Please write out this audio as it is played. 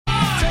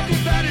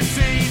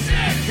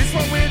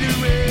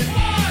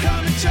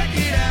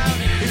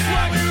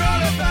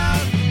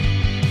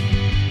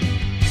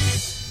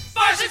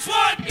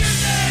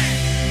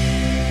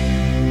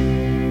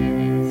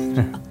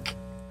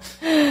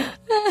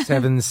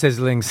7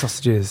 sizzling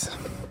sausages.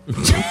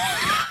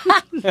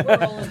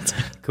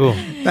 Cool.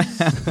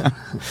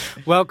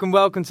 Welcome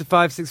to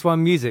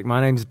 561 Music. My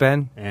name's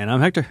Ben. And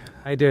I'm Hector.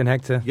 How you doing,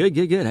 Hector?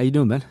 Good. How you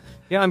doing, Ben?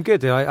 Yeah, I'm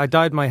good. I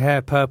dyed my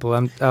hair purple.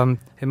 It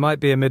might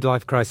be a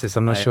midlife crisis.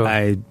 I'm not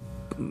sure.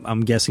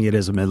 I'm guessing it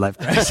is a midlife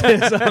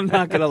crisis. I'm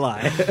not going to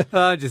lie.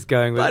 I'm just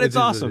going with it. But it's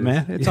awesome,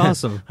 man. It's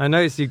awesome. I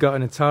noticed you got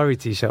an Atari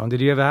t-shirt on. Did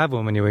you ever have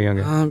one when you were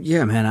younger?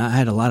 Yeah, man. I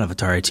had a lot of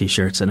Atari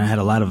t-shirts, and I had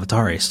a lot of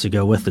Ataris to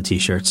go with the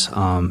t-shirts.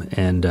 Yeah,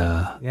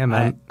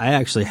 man. I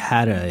actually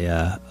had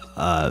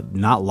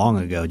not long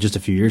ago, just a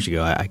few years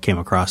ago, I came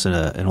across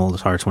an old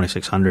Atari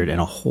 2600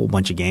 and a whole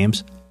bunch of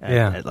games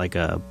at like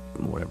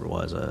whatever it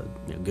was,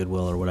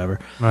 Goodwill or whatever.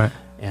 Right.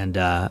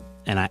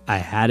 And I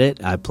had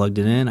it. I plugged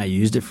it in. I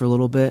used it for a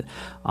little bit.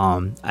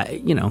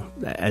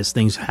 As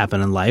things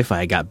happen in life,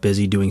 I got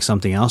busy doing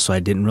something else, so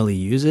I didn't really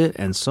use it.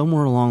 And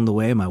somewhere along the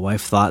way, my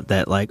wife thought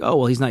that, like, oh,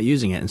 well, he's not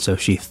using it. And so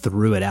she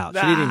threw it out.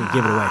 She didn't even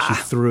give it away. She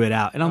threw it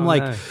out. And I'm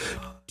like,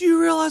 do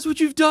you realize what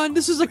you've done?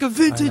 This is like a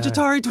vintage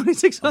Atari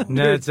 2600.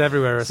 No, it's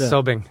everywhere.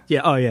 Sobbing.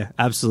 Yeah. Oh, yeah.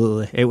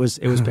 Absolutely. It was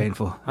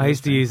painful. I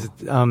used to use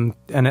an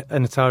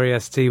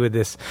Atari ST with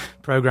this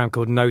program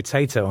called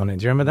Notator on it.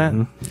 Do you remember that?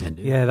 Mm-hmm. I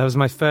do. Yeah, that was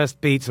my first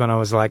beats when I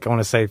was like, I want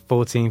to say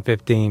 14,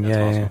 15.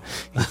 That's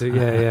awesome.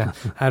 Yeah.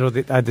 I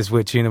had this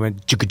weird tune that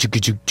went, juk, juk,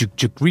 juk, juk,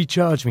 juk,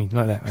 recharge me,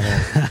 like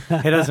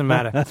that. It doesn't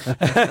matter.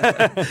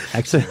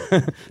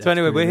 Excellent. So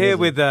anyway, we're here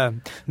with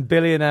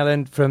Billy and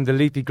Ellen from the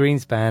Leafy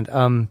Greens Band.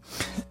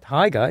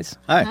 Hi, guys.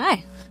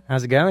 Hi.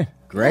 How's it going?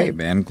 Great,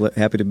 man.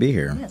 Happy to be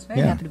here. Yes, very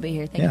happy to be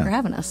here. Thank you for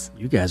having us.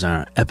 You guys are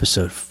on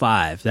episode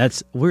 5.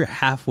 We're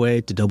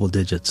halfway to double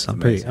digits. I'm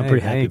pretty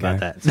happy about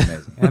that. It's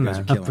amazing. Yeah,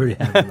 man. I'm pretty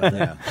happy about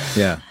that.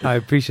 Yeah. I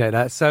appreciate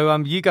that. So,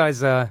 you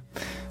guys,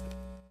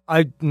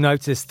 I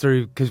noticed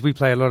because we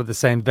play a lot of the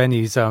same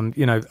venues,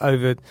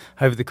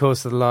 over the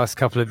course of the last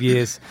couple of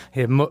years,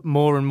 hear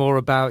more and more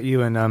about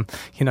you, and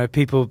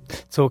people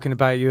talking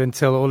about you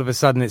until all of a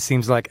sudden it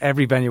seems like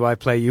every venue I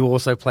play, you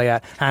also play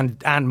at,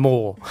 and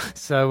more.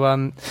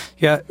 So,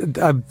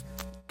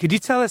 could you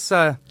tell us,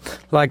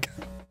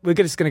 we're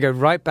just going to go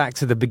right back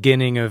to the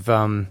beginning of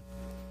both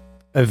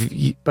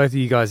of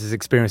you guys'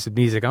 experience with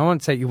music. I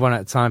want to take you one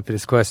at a time for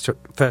this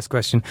first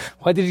question.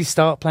 Why did you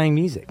start playing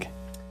music?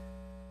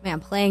 Man,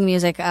 playing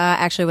music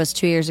actually was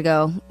 2 years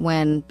ago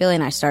when Billy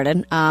and I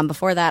started.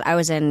 Before that, I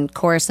was in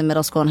chorus in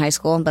middle school and high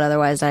school, but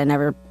otherwise I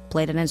never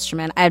played an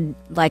instrument. I'd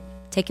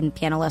taken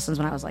piano lessons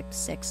when I was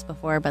 6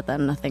 before, but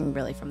then nothing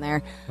really from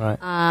there. Right.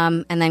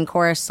 And then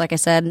chorus, like I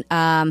said.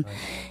 Right.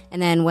 And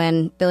then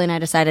when Billy and I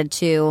decided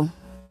to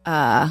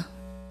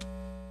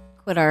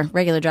quit our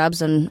regular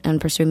jobs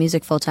and pursue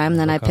music full time,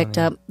 then I picked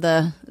up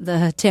the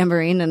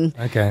tambourine, and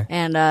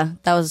that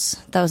was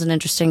an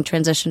interesting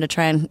transition to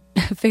try and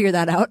figure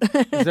that out.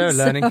 Is there a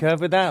learning curve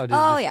with that?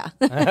 Yeah.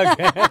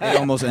 It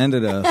almost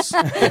ended us.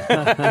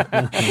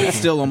 It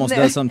still almost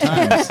does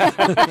sometimes.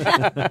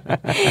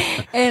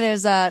 It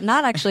is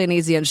not actually an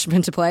easy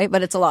instrument to play,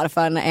 but it's a lot of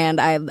fun,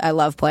 and I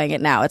love playing it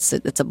now. It's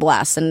a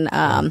blast, and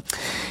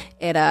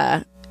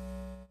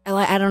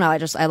I don't know.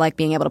 I like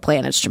being able to play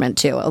an instrument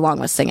too,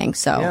 along with singing.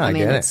 So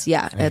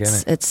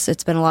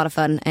it's been a lot of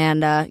fun,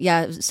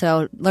 and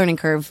so learning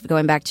curve.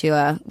 Going back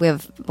to we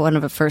have one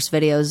of the first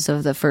videos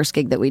of the first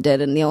gig that we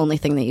did, and the only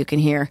thing that you can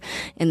hear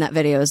in that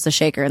video is the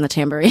shaker and the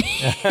tambourine.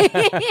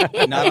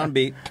 Not on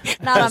beat.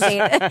 Not on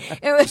beat.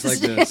 It was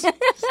just like this.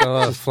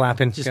 So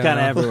flapping, just kind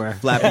of everywhere.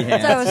 Flappy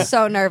hands. So I was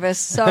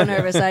so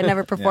nervous. I'd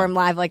never performed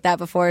live like that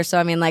before. So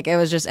it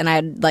was just, and I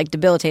had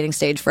debilitating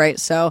stage fright.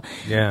 So,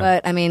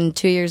 but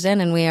 2 years in,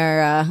 and we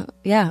are,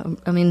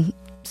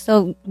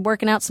 still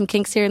working out some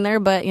kinks here and there,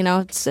 but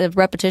it's a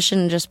repetition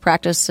and just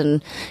practice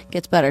and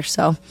gets better.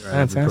 So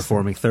I've been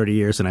performing 30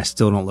 years and I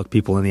still don't look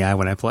people in the eye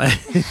when I play.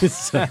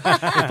 So if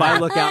I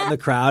look out in the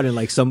crowd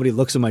and somebody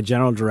looks in my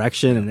general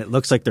direction and it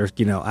looks like they're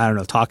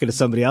talking to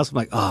somebody else, I'm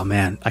like, oh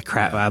man,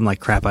 crap, I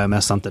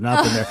messed something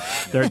up,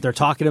 and they're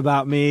talking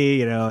about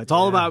me. It's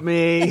all about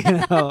me.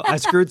 I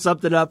screwed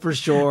something up for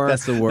sure.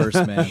 That's the worst,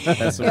 man.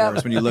 That's the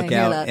worst when you look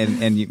out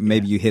and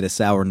maybe you hit a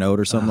sour note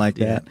or something like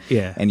that.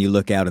 Yeah. And you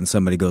look out and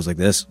somebody goes like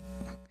this.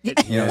 It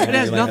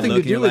has nothing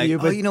to do with you,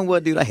 but you know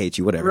what, dude? I hate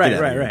you. Whatever. Right.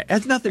 It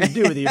has nothing to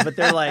do with you, but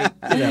they're like,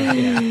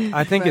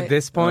 I think at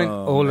this point,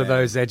 all of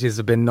those edges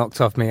have been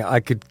knocked off me. I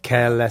could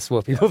care less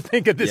what people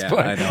think at this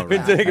point. I know, right?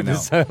 Been doing it for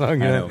so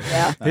long. I know.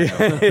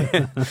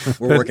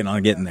 We're working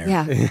on getting there.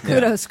 Yeah.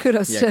 Kudos.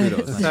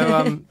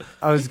 So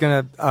I was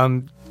going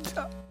to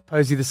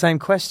pose you the same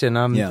question.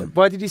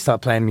 Why did you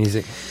start playing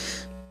music?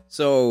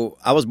 So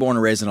I was born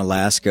and raised in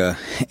Alaska,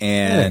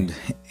 and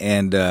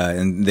on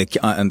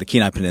the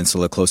Kenai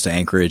Peninsula, close to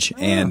Anchorage,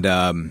 and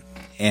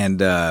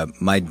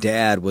my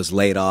dad was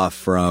laid off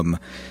from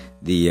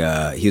he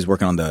was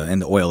working in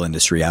the oil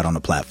industry out on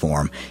the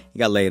platform. He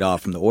got laid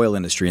off from the oil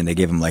industry, and they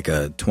gave him a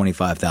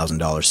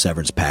 $25,000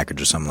 severance package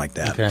or something like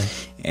that. Okay.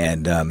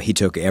 And he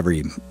took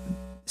every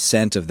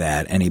cent of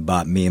that, and he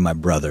bought me and my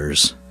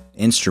brothers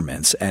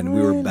instruments, and we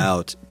were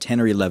about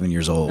 10 or 11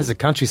 years old. There's a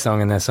country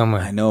song in there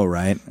somewhere. I know,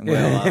 right?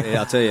 Well,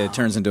 I'll tell you, it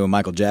turns into a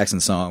Michael Jackson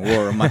song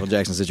or a Michael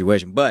Jackson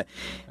situation. But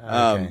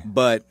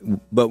but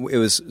it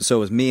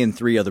was me and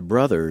 3 other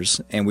brothers,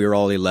 and we were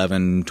all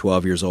 11,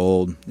 12 years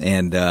old,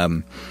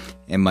 and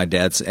my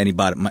dad's, and he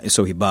bought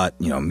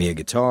me a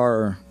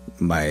guitar,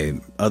 my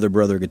other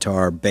brother a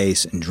guitar,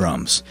 bass, and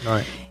drums.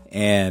 Right.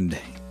 And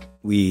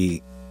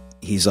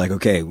he's like,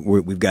 okay,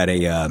 we've got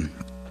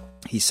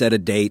he set a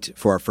date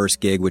for our first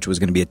gig, which was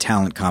going to be a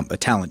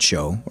talent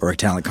show or a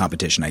talent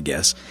competition, I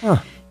guess. Huh.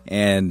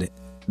 And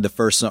the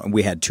first song,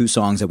 we had 2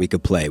 songs that we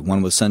could play.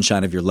 One was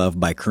 "Sunshine of Your Love"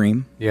 by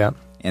Cream. Yeah.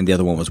 And the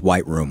other one was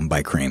 "White Room"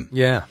 by Cream.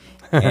 Yeah.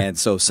 And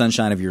so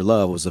 "Sunshine of Your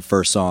Love" was the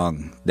first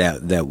song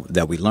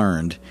that we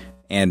learned.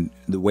 And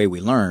the way we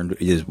learned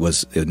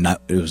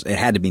it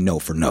had to be note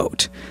for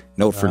note.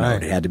 Note for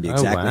note. It had to be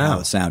exactly how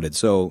it sounded.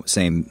 So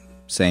same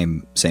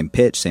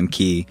pitch, same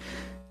key.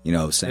 You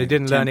know, same they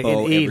didn't tempo,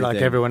 learn it in E like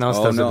everyone else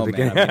does at the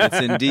beginning. Man, I mean,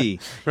 it's in D.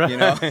 Right. You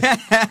know,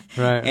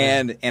 right.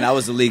 And I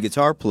was the lead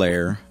guitar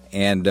player,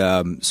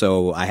 and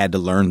so I had to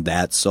learn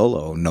that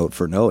solo note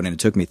for note, and it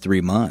took me 3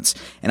 months.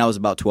 And I was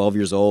about 12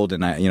 years old,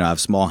 and I have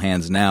small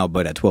hands now,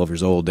 but at 12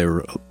 years old they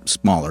were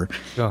smaller.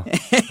 Oh.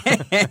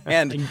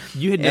 And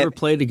you had never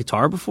played a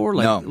guitar before?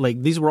 No.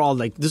 Like these were all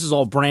this is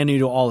all brand new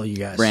to all of you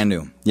guys. Brand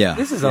new. Yeah.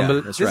 This is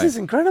unbelievable. unbelievable. This is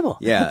incredible.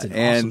 Yeah, That's an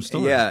awesome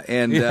story. Yeah,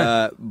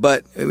 and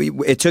but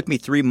it took me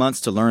 3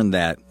 months to learn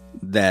that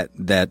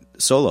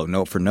solo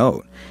note for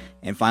note.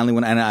 And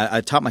finally,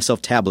 I taught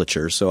myself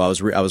tablature, so I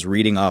was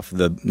reading off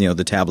the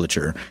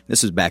tablature.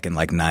 This was back in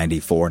like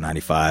 94,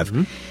 95,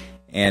 mm-hmm.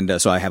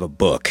 And so I have a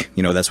book.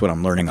 That's what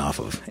I'm learning off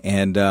of.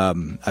 And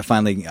I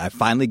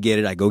finally get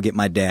it. I go get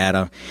my dad.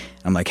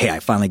 I'm like, hey, I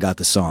finally got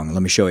the song.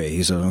 Let me show you.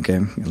 He said, okay,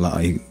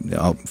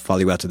 I'll follow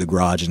you out to the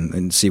garage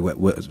and see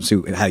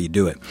see how you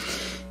do it.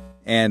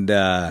 And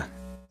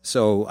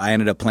so I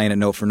ended up playing it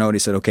note for note. He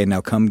said, "Okay,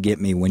 now come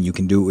get me when you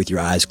can do it with your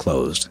eyes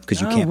closed,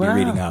 because you can't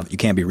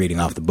be reading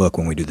off the book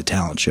when we do the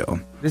talent show."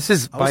 This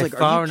is by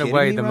far and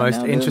away the most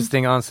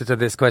interesting answer to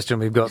this question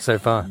we've got so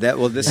far.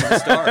 This is the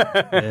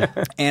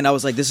start. And I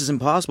was like, "This is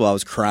impossible." I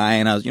was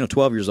crying. I was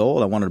 12 years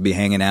old. I wanted to be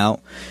hanging out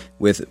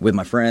with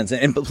my friends,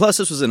 and plus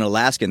this was in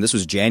Alaska, and this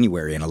was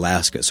January in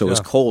Alaska, so it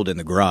was cold in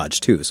the garage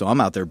too. So I'm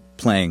out there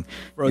playing,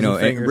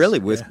 really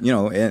with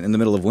in the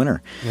middle of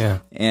winter. Yeah,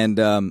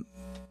 and.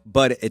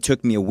 But it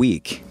took me a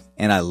week,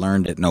 and I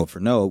learned it note for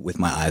note with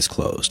my eyes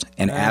closed.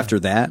 And after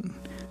that,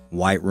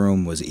 White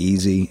Room was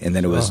easy, and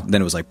then it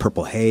was like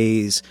Purple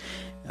Haze,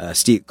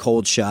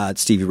 Cold Shot,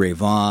 Stevie Ray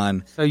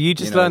Vaughan. So you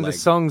just learned the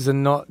songs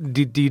and not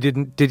did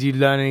you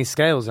learn any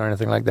scales or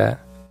anything like that?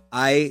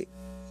 I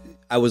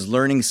was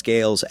learning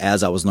scales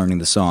as I was learning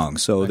the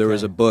songs. So there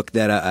was a book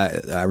that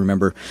I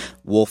remember,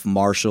 Wolf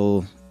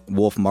Marshall's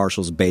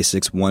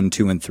Basics 1,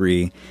 2, and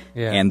 3,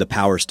 and the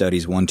Power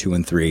Studies 1, 2,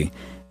 and 3.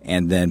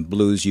 And then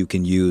Blues You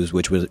Can Use,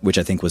 which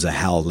I think was a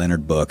Hal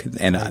Leonard book,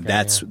 and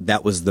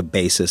that was the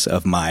basis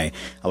of I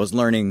was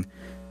learning,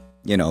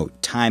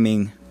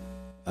 timing,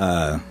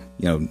 what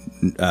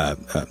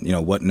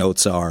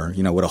notes are,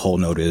 what a whole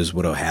note is,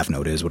 what a half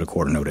note is, what a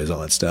quarter note is,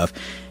 all that stuff,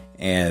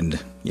 and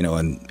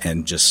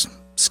and just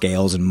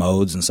scales and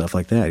modes and stuff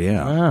like that.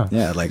 Yeah, wow.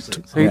 Yeah, like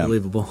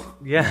unbelievable.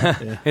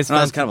 Yeah. That's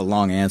kind of a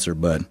long answer,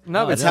 but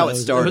that's how it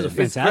started. It was a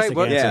fantastic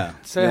answer. Yeah.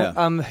 So,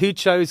 who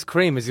chose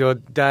Cream? Is your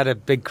dad a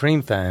big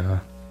Cream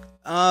fan?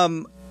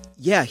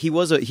 Yeah, he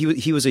is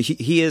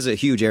a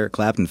huge Eric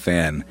Clapton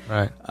fan.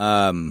 Right.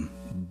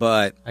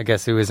 But I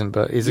guess who isn't?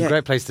 But it's a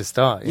great place to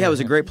start. Yeah, it was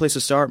a great place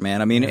to start, man.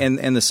 I mean,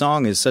 and the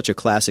song is such a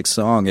classic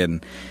song,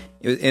 and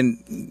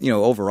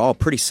overall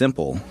pretty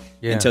simple.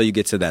 Yeah. Until you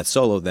get to that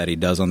solo that he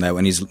does on that,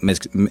 when he's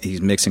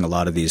mixing a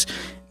lot of these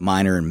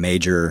minor and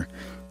major,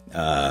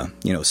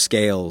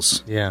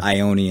 scales,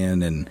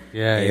 Ionian and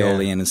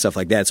Aeolian and stuff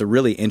like that. It's a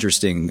really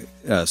interesting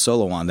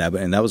solo on that,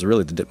 and that was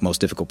really the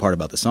most difficult part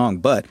about the song.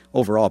 But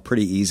overall,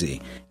 pretty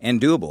easy and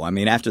doable. I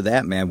mean, after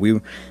that, man,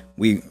 we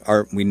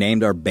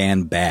named our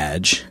band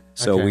Badge.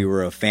 So we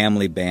were a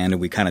family band,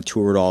 and we kind of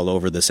toured all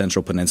over the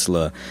Central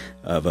Peninsula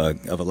of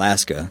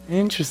Alaska.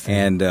 Interesting.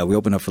 And we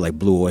opened up for like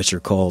Blue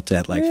Oyster Cult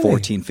at like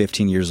 14,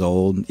 15 years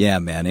old. Yeah,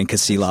 man, in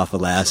Kasilof,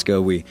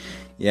 Alaska. We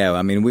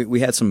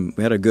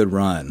had a good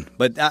run.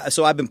 But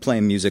so I've been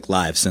playing music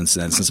live since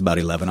then, since about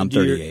 11. I'm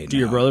 38 Do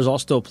your brothers all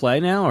still play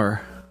now,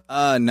 or?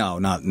 No,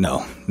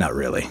 not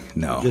really.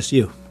 No. Just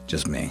you.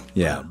 Just me,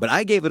 yeah. But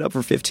I gave it up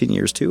for 15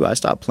 years too. I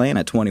stopped playing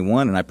at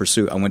 21, and I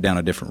went down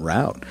a different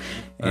route,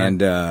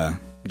 and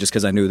just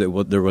because I knew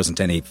that there wasn't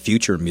any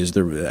future in music,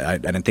 I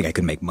didn't think I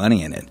could make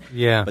money in it.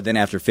 Yeah. But then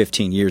after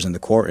 15 years in the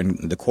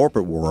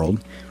corporate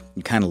world,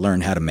 you kind of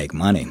learn how to make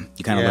money.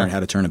 You kind of learn how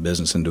to turn a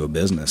business into a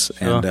business.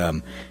 Sure.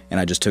 And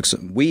I just took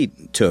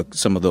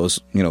some of those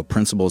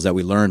principles that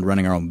we learned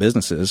running our own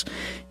businesses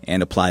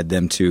and applied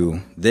them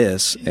to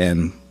this,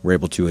 and were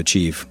able to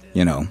achieve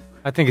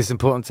I think it's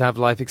important to have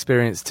life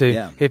experience too.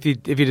 Yeah. If you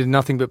did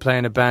nothing but play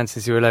in a band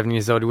since you were 11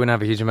 years old, you wouldn't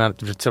have a huge amount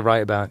to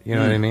write about. You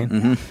know what I mean?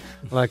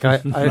 Mm-hmm. Like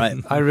I Right.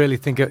 I really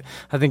think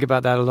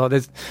about that a lot.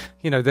 There's,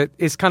 that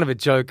it's kind of a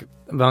joke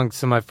among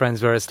some of my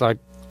friends where it's like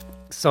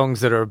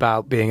songs that are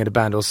about being in a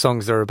band or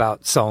songs that are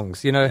about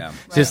songs. Yeah.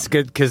 Just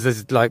good because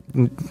there's like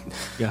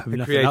Yeah,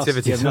 the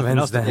creativity nothing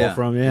else to there. pull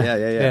from. Yeah.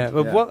 Yeah.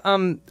 But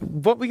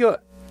what were your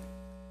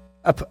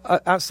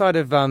outside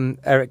of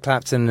Eric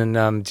Clapton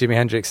and Jimi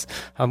Hendrix?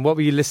 What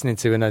were you listening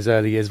to in those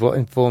early years? What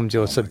informed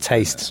your sort of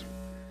taste?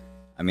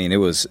 I mean, it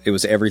was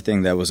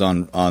everything that was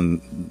on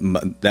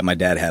that my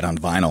dad had on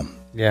vinyl.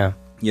 Yeah.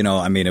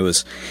 I mean, it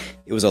was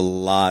a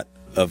lot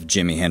of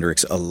Jimi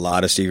Hendrix, a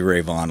lot of Stevie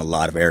Ray Vaughan, a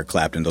lot of Eric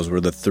Clapton. Those were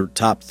the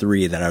top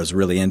three that I was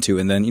really into.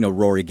 And then,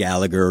 Rory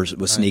Gallagher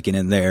was sneaking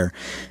in there.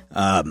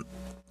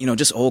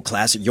 Just old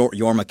classic.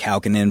 Jorma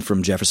Kaukonen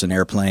from Jefferson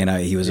Airplane.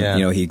 He was,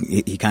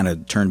 he kind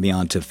of turned me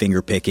on to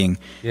finger picking.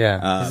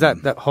 Yeah. Is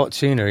that Hot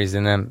Tuna he's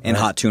in them? And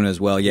Hot Tuna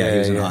as well. Yeah, he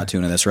was in Hot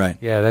Tuna. That's right.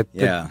 Yeah,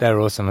 they're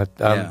awesome.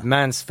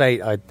 Man's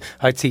Fate.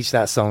 I teach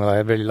that song. I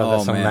really love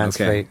that song, man. Man's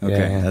Fate.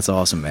 Okay, Yeah. that's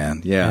awesome,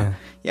 man.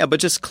 Yeah,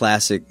 but just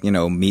classic,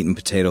 meat and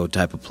potato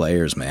type of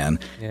players, man.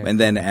 Yeah. And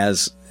then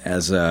as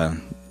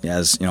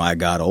I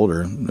got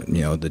older,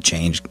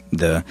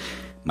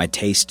 my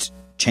taste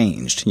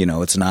changed.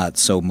 It's not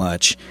so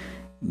much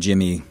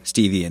Jimmy,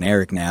 Stevie, and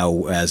Eric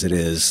now as it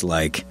is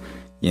like,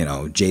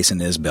 Jason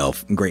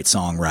Isbell, great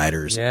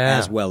songwriters,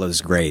 as well as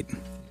great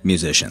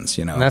musicians.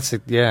 And that's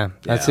it. Yeah,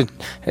 that's it.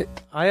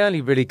 I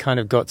only really kind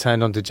of got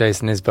turned on to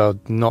Jason Isbell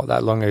not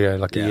that long ago,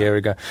 like a year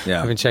ago.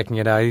 Yeah. I've been checking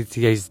it out.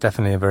 He's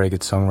definitely a very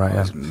good songwriter.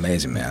 He's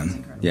amazing,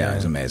 man. Yeah,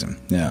 he's amazing.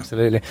 Yeah,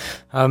 absolutely.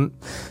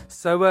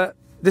 So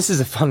this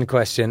is a fun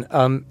question.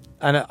 And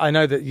I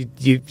know that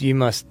you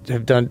must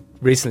have done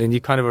recently, and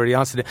you kind of already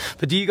answered it.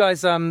 But do you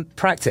guys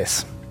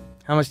practice?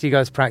 How much do you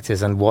guys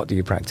practice, and what do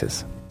you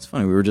practice? It's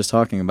funny. We were just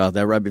talking about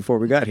that right before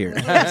we got here.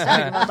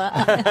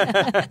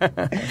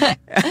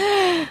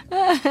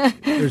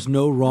 There's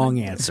no wrong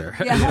answer.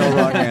 No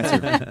wrong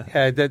answer.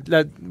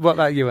 What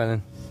about you,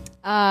 Ellen?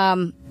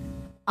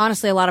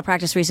 Honestly, a lot of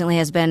practice recently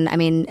has been,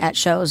 at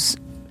shows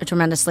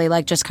tremendously,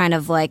 like just kind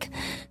of like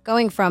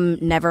going from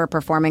never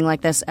performing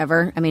like this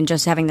ever.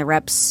 Just having the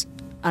reps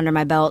under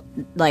my belt,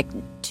 like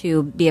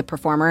to be a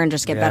performer and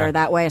just get better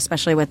that way,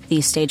 especially with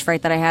the stage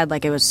fright that I had.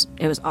 Like it was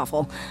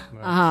awful.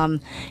 Right.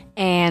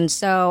 And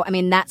so,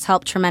 that's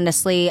helped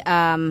tremendously.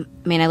 I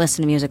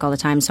listen to music all the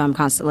time, so I'm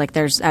constantly like,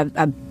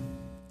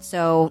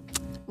 so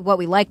what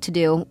we like to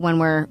do when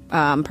we're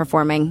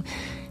performing,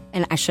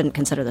 and I shouldn't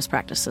consider this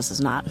practice. This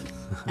is not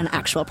an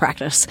actual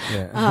practice.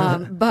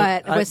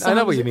 But with songs, I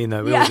know what you mean,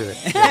 though. We all do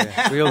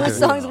it. We all do with it.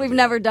 songs we've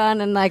never done,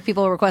 and like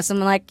people request them,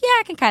 I'm like,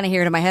 I can kind of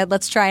hear it in my head.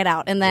 Let's try it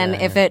out. And then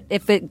if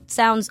it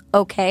sounds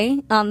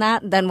okay on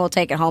that, then we'll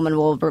take it home and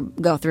we'll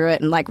go through it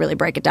and like really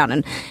break it down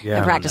and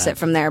practice it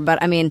from there.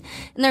 But and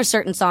there's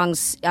certain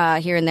songs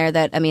here and there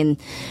that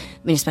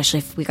especially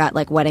if we got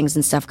like weddings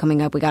and stuff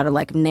coming up, we got to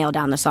like nail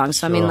down the songs.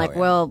 So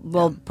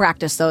we'll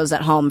practice those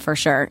at home for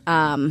sure.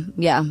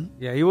 Yeah,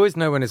 you always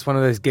know when it's one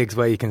of those gigs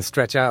where you can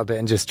stretch out a bit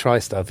and just try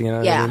stuff.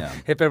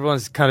 If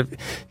everyone's kind of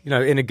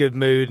in a good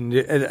mood and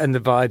the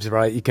vibes are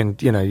right, you can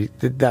you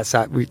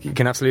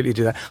can absolutely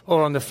do that.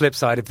 Or on the flip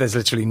side, if there's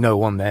literally no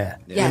one there.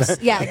 Yes,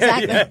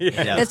 exactly.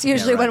 That's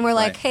usually when we're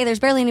like, hey, there's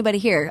barely anybody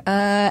here.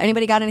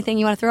 Anybody got anything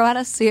you want to throw at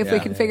us? See if we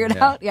can figure it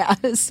out. Yeah.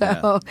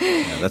 So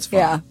that's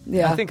fun.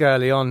 Yeah. I think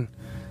early on,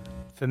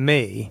 for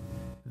me,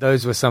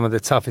 those were some of the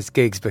toughest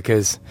gigs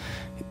because,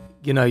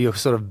 you're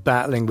sort of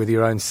battling with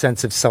your own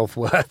sense of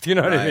self-worth. You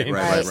know what I mean?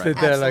 Right. Stood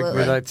there like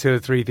with like 2 or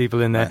 3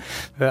 people in there.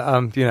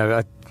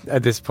 But,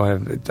 at this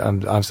point,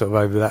 I'm sort of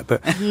over that.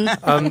 But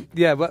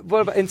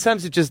what about in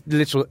terms of just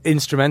literal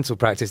instrumental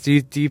practice?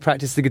 Do you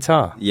practice the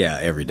guitar? Yeah,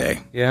 every day.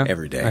 Yeah,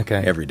 every day.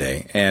 Okay, every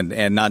day,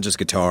 and not just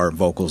guitar,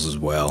 vocals as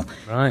well.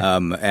 Right.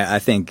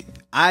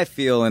 I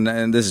feel,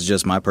 and this is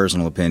just my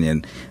personal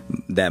opinion,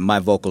 that my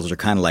vocals are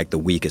kind of like the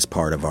weakest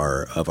part of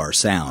our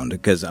sound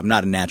because I'm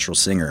not a natural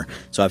singer,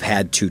 so I've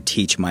had to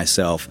teach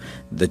myself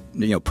the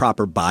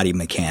proper body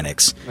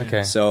mechanics.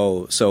 Okay.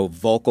 So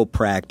vocal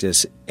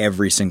practice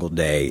every single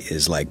day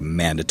is like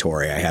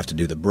mandatory. I have to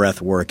do the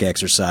breath work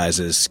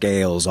exercises,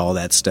 scales, all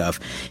that stuff,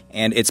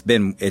 and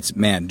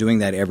doing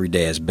that every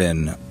day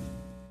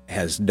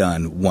has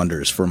done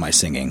wonders for my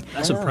singing.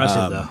 That's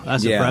impressive, though.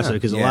 That's impressive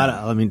because a lot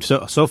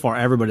of, so far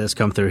everybody that's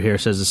come through here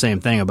says the same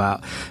thing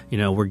about,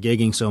 we're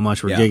gigging so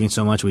much,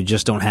 we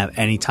just don't have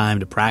any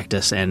time to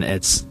practice, and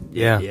it's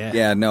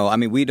no,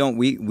 we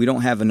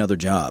don't have another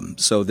job.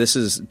 So this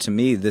is, to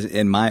me,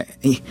 I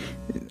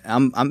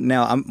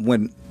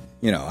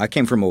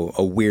came from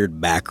a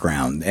weird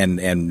background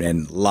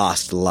and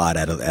lost a lot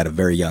at a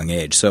very young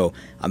age. So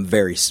I'm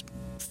very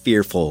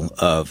fearful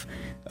of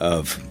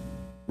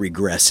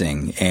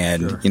regressing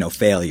and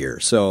failure.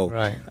 So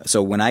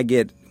when I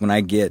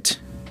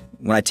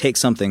take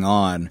something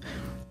on,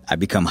 I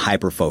become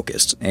hyper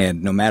focused.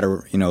 And no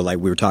matter, like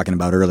we were talking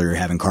about earlier,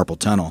 having carpal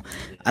tunnel,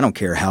 I don't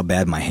care how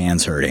bad my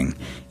hand's hurting.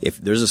 If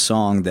there's a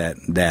song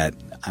that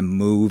I'm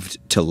moved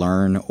to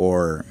learn,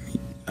 or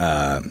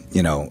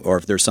or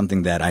if there's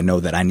something that I know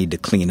that I need to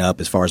clean up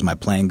as far as my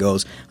playing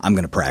goes, I'm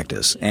going to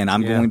practice. And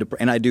I'm going to,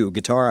 and I do.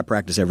 Guitar, I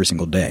practice every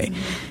single day.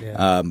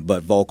 Yeah.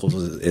 But vocals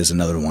is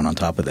another one on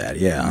top of that.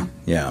 Yeah.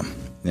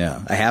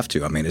 I have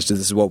to. I mean, this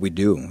is what we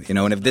do,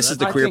 and if this is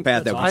the career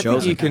path that we've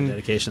chosen.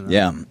 Dedication,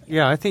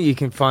 yeah, I think you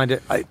can find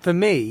it. For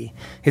me,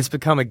 it's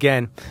become,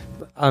 again,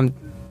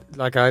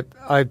 like I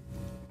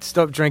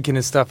stopped drinking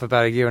and stuff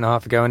about a year and a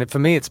half ago, and for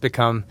me it's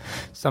become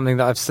something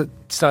that I've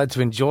started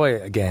to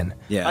enjoy again.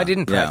 Yeah, I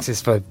didn't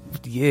practice for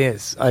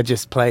years. I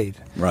just played.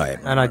 Right.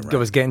 And I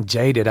was getting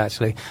jaded,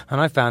 actually.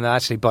 And I found that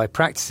actually by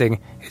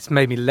practicing, it's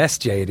made me less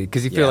jaded,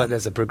 because you feel like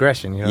there's a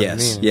progression. You know what I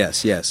mean?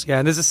 Yes. Yeah,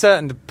 and there's a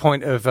certain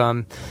point of,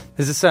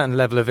 there's a certain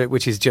level of it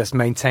which is just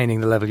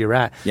maintaining the level you're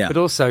at. Yeah. But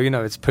also,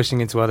 it's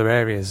pushing into other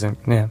areas. And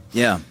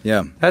Yeah.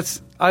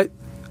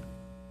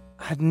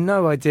 I had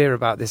no idea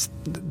about this,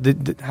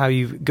 how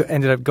you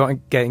ended up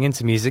getting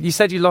into music. You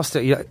said you lost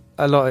it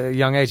a lot at a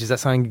young age. Is that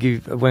something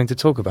you are willing to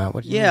talk about?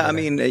 What do you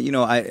mean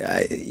by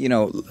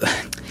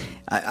that?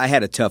 I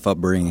had a tough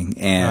upbringing,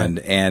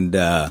 and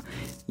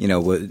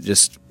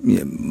just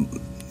kind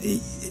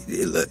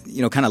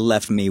of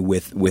left me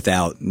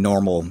without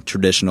normal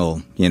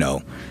traditional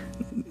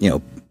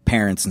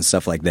parents and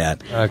stuff like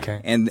that.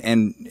 Okay. And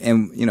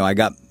I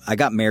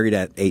got married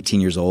at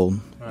 18 years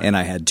old. Right. And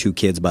I had 2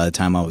 kids by the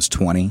time I was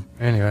 20.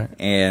 Anyway.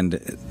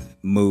 And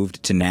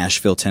moved to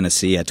Nashville,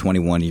 Tennessee at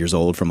 21 years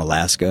old from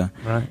Alaska.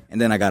 Right. And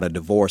then I got a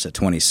divorce at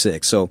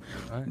 26. So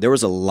there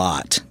was a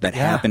lot that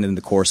happened in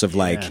the course of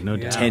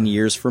 10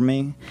 years for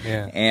me.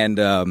 Yeah. And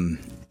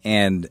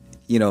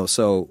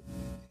so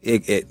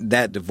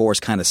that divorce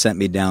kind of sent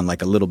me down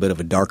like a little bit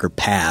of a darker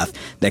path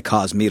that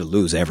caused me to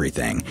lose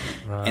everything.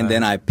 Right. And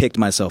then I picked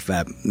myself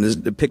back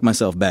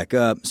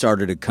up,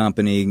 started a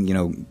company,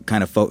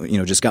 kind of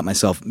just got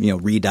myself,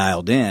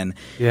 redialed in.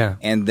 Yeah.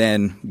 And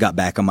then got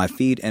back on my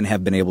feet and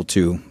have been able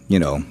to,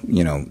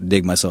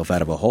 dig myself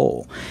out of a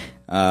hole.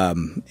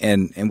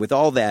 And with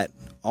all that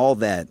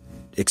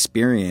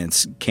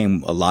experience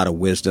came a lot of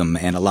wisdom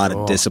and a lot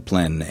of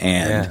discipline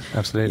and,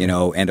 absolutely.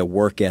 And a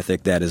work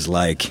ethic that is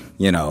like,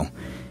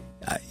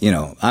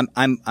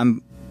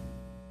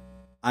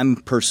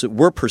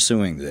 we're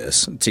pursuing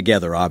this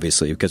together,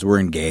 obviously, because we're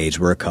engaged.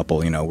 We're a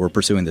couple, we're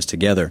pursuing this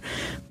together.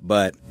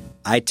 But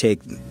I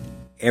take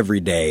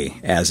every day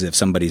as if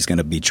somebody's going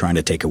to be trying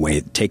to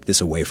take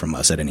this away from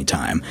us at any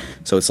time.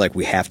 So it's like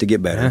we have to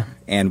get better,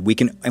 and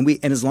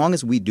and as long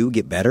as we do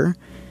get better,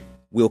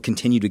 we'll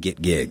continue to get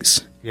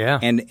gigs. Yeah.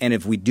 And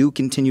if we do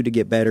continue to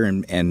get better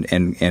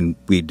and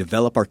we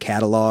develop our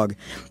catalog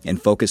and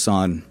focus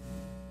on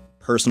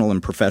personal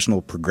and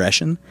professional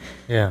progression,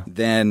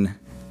 then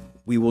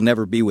we will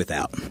never be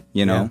without,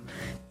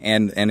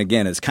 And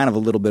again, it's kind of a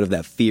little bit of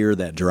that fear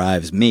that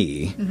drives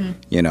me,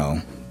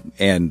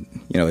 and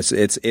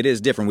it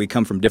is different. We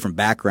come from different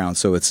backgrounds,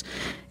 so it's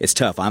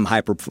tough. I'm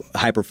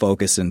hyper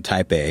focused and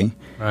type A,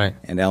 right?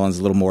 And Ellen's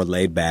a little more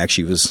laid back.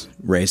 She was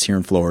raised here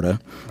in Florida,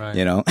 right.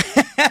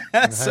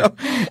 so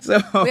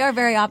we are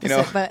very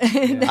opposite, but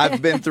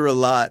I've been through a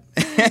lot,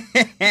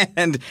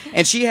 and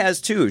she has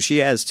too.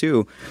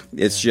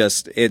 It's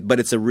just but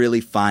it's a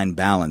really fine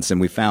balance, and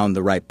we found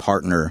the right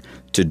partner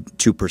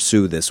to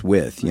pursue this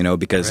with,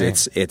 because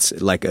it's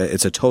like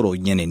it's a total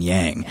yin and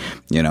yang,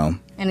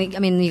 And I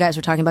mean, you guys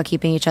were talking about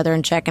keeping each other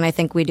in check, and I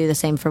think we do the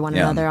same for one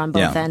another on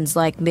both ends.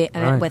 Like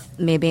with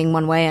me being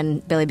one way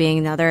and Billy being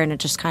another, and it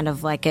just kind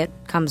of like it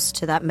comes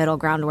to that middle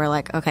ground where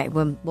like, okay,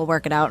 we'll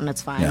work it out and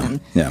it's fine.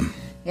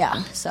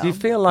 So do you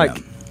feel like?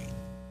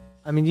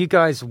 I mean, you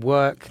guys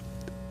work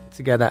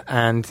together,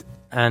 and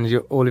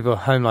all of your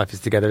home life is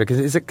together.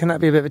 Because can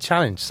that be a bit of a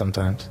challenge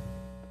sometimes?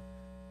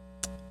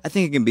 I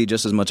think it can be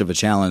just as much of a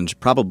challenge,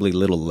 probably a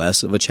little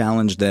less of a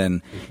challenge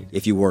than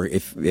if you were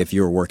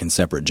working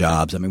separate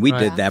jobs. I mean, we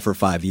did that for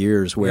 5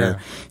 years,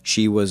 where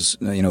she was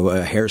a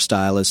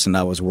hairstylist and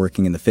I was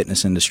working in the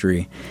fitness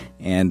industry,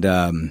 and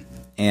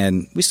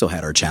we still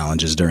had our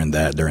challenges during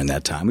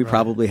that time. We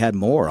probably had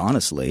more,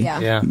 honestly.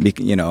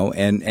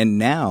 And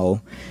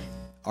now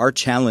our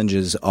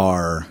challenges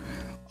are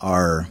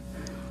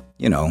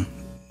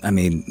I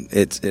mean,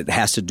 it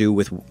has to do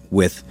with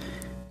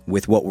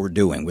what we're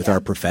doing, with our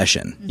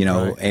profession,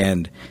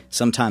 and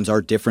sometimes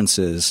our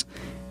differences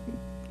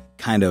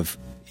kind of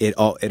we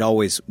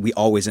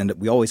always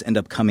end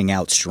up coming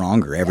out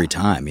stronger every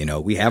time.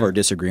 We have our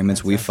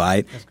disagreements, we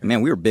fight.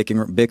 Man, we were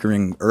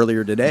bickering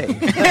earlier today.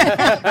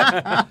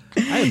 I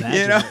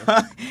imagine.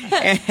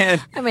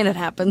 And, I mean, it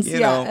happens.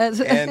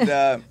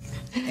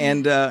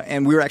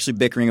 And we were actually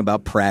bickering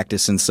about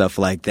practice and stuff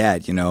like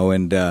that,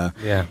 and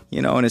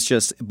and it's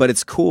just, but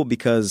it's cool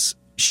because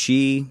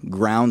she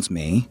grounds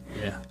me.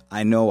 Yeah.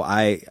 I know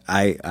I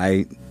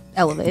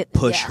elevate,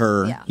 push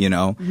her,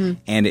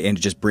 and it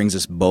just brings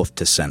us both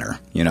to center.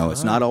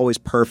 It's not always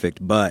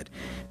perfect, but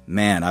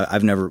man,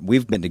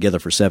 we've been together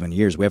for 7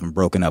 years. We haven't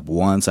broken up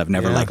once. I've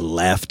never like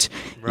left,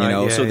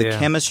 Right, so the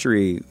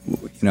chemistry,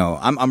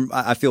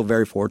 I feel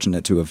very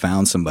fortunate to have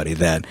found somebody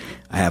that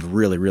I have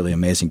really, really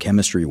amazing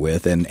chemistry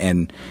with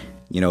and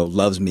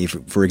loves me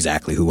for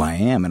exactly who I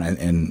am,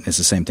 and it's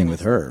the same thing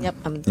with her. Yep,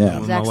 I'm yeah. the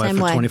exact my wife same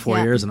for way. 24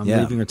 Yeah. years, and I'm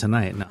leaving her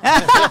tonight. No.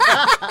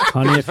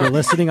 Honey, if you're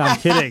listening, I'm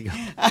kidding.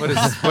 What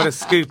a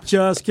scoop.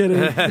 Just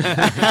kidding.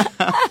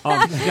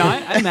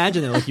 I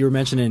imagine that, like you were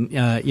mentioning,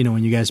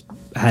 when you guys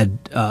had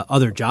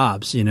other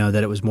jobs,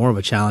 that it was more of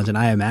a challenge, and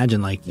I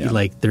imagine like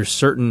there's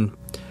certain.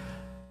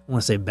 I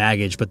want to say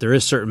baggage, but there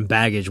is certain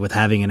baggage with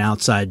having an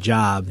outside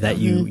job that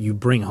you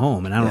bring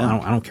home, and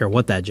I don't care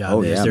what that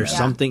job is. There's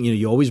something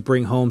you always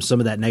bring home some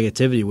of that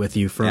negativity with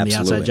you from the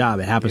outside job.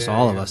 It happens to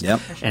all of us,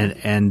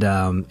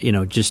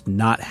 and just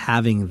not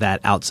having that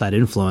outside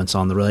influence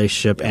on the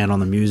relationship and on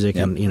the music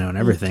and and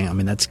everything. I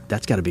mean, that's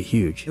got to be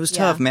huge. It was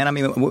tough, man. I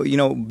mean,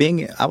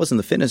 I was in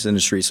the fitness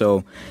industry,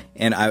 so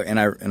and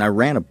I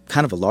ran a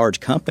kind of a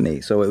large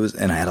company, so it was,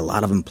 and I had a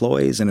lot of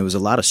employees, and it was a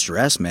lot of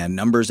stress, man.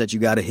 Numbers that you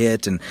got to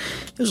hit, and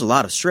it was a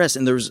lot of stress,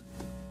 and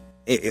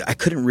I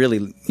couldn't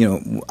really,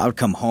 I would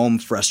come home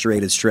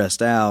frustrated,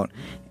 stressed out,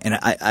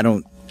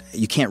 and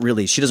you can't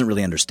really, she doesn't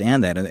really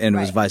understand that, and it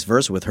was vice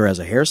versa with her as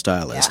a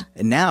hairstylist,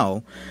 and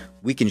now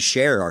we can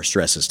share our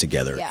stresses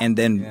together, and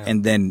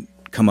then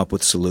come up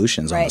with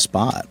solutions on the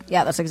spot.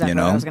 Yeah, that's exactly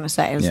what I was going to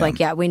say. It was like,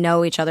 we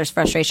know each other's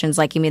frustrations.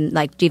 Like, you mean,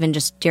 like, even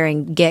just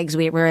during gigs,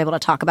 we were able to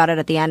talk about it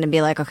at the end and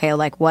be like, okay,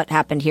 like, what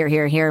happened here,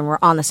 and we're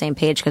on the same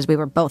page because we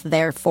were both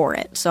there for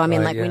it. So, I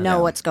mean, we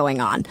know what's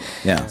going on.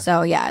 Yeah.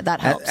 So, that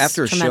helps.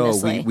 After a show,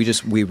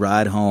 we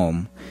ride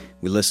home.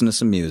 We listen to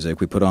some music.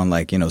 We put on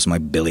some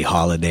like Billie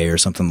Holiday or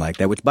something like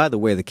that. Which, by the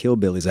way, the Kill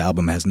Billies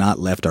album has not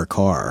left our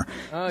car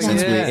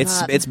since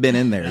it's been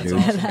in there, dude.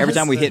 Awesome. Every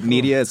time we hit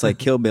media, it's like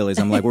Kill Billies.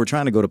 I'm like, we're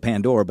trying to go to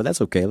Pandora, but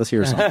that's okay. Let's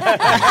hear something.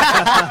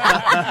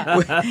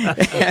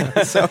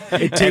 So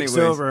it takes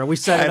over. We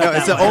set it up.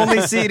 It's the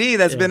only CD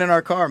that's been in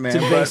our car, man.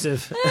 It's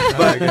invasive.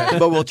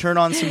 But we'll turn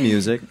on some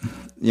music.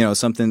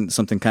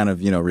 Something kind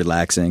of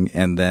relaxing,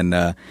 and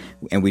then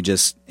we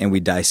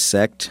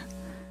dissect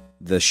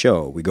the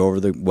show. We go over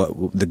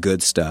the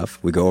good stuff.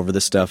 We go over the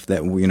stuff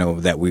that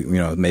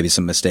maybe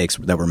some mistakes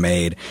that were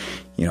made,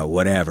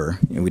 whatever.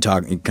 And we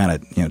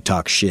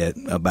talk shit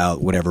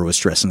about whatever was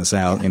stressing us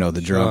out.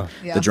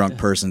 The drunk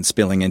person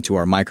spilling into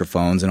our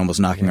microphones and almost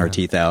knocking our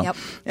teeth out. Yep,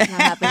 that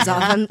happens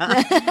often.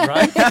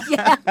 Right?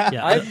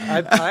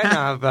 I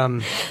now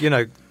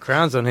have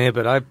crowns on here,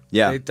 but I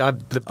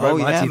broke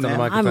my teeth on the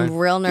microphone. I'm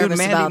real nervous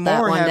about that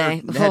one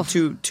day. Had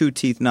two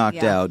teeth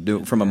knocked out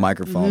from a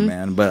microphone,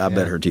 man. But I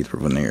bet her teeth were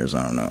veneers.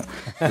 I don't know.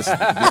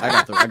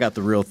 I got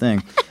the real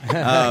thing.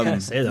 I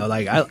say though,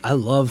 I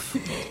love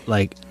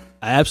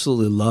I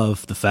absolutely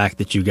love the fact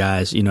that you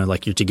guys,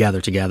 you're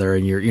together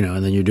and you're,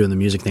 and then you're doing the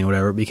music thing or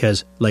whatever,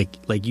 because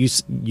you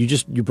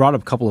brought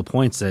up a couple of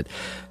points that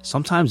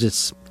sometimes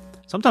it's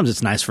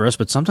nice for us,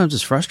 but sometimes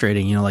it's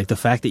frustrating, like the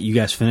fact that you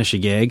guys finish a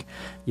gig,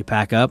 you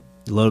pack up,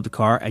 you load up the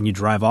car, and you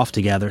drive off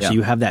together. So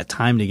you have that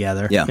time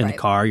together in the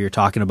car. You're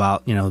talking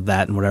about,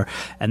 that and whatever.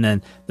 And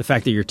then the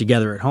fact that you're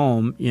together at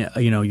home,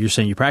 you're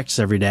saying you practice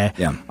every day.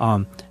 Yeah.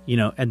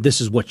 And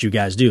this is what you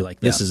guys do. Like,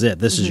 this is it.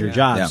 This is your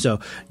job. Yeah. So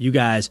you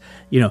guys,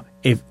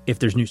 if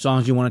there's new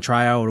songs you want to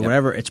try out or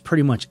whatever, it's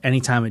pretty much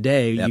any time of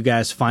day. You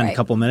guys find a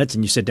couple of minutes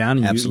and you sit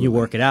down and you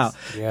work it out.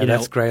 Yeah,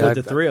 that's great. With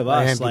the three of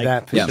us,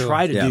 we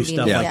try to do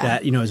stuff like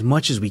that, as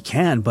much as we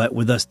can. But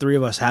with us three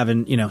of us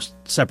having,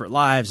 separate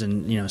lives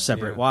and,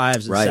 separate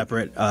wives and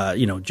separate,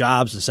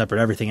 jobs and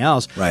separate everything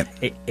else,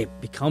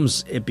 it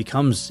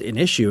becomes an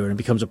issue and it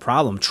becomes a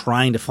problem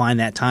trying to find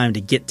that time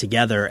to get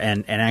together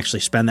and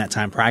actually spend that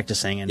time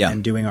practicing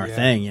and doing our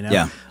thing,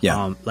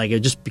 it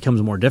just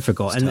becomes more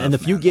difficult. And the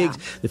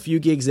few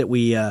gigs that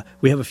we have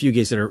a few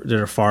gigs that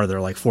are farther,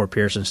 like Fort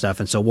Pierce and stuff,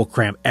 and so we'll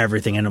cramp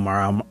everything into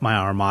my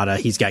Armada.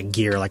 He's got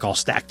gear all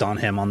stacked on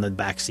him on the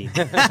back seat.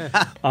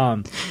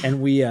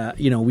 And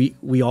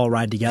we all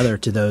ride together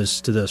to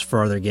those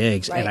further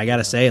gigs, and I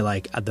gotta say,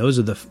 those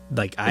are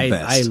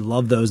I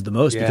love those the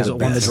most because on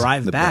the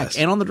drive back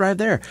and on the drive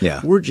there,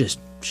 we're just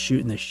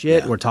shooting the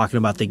shit. We're talking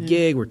about the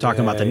gig. We're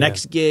talking about the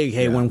next gig.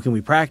 Hey, when can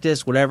we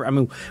practice? Whatever. I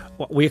mean,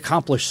 we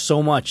accomplish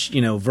so much,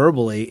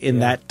 verbally in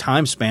that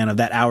time span of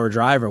that hour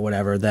drive or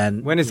whatever.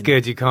 Then when it's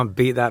good, you can't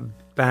beat that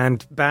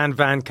band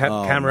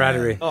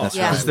camaraderie.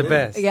 It's the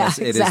best. Yeah,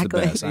 it is the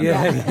best.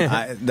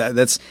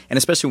 That's and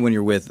especially when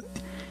you're with.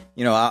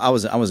 I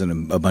was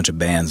in a bunch of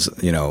bands,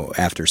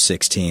 after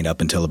 16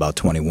 up until about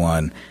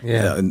 21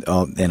 in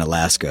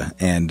Alaska.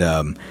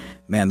 And,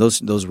 man,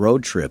 those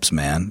road trips,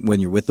 man,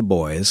 when you're with the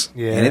boys,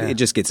 and it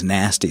just gets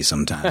nasty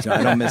sometimes.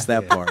 I don't miss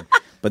that part.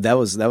 But that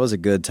was a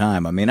good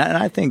time. I mean,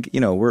 I think,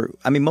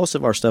 most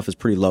of our stuff is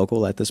pretty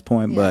local at this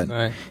point,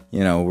 but,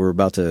 we're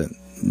about to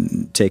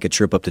take a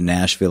trip up to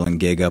Nashville and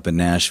gig up in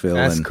Nashville.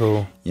 That's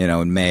cool.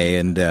 In May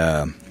and,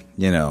 I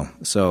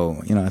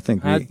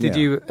think.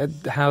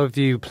 How have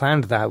you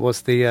planned that?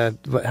 What's the?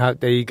 How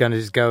are you going to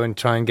just go and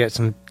try and get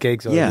some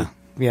gigs?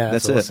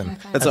 That's awesome. it.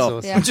 That's all.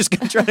 Awesome. Yeah. I'm just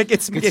gonna try to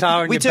get some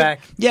guitar in we your took,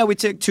 back. Yeah, we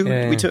took 2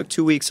 Yeah. we took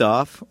 2 weeks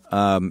off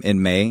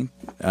in May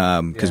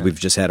because we've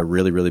just had a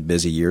really, really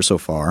busy year so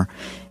far.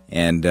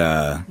 And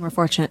We're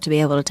fortunate to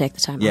be able to take the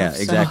time yeah, off.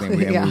 So,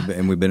 exactly.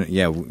 yeah. We've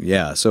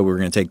been So we're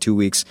going to take 2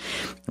 weeks.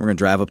 We're going to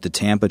drive up to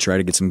Tampa, try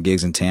to get some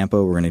gigs in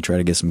Tampa. We're going to try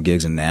to get some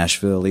gigs in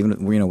Nashville,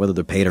 even whether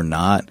they're paid or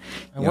not.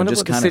 I wonder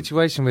what the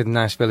situation with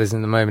Nashville is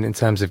in the moment in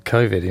terms of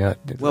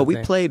COVID. Well, we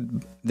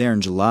played there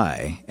in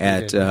July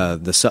at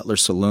the Sutler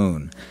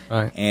Saloon,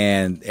 Right.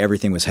 and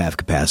everything was half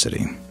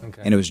capacity.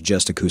 Okay. And it was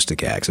just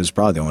acoustic acts. It was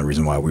probably the only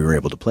reason why we were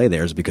able to play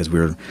there is because we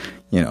were,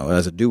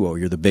 as a duo,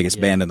 you're the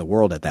biggest band in the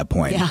world at that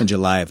point in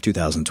July of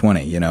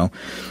 2020,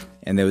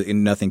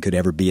 and nothing could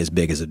ever be as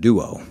big as a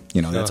duo.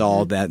 That's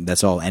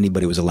all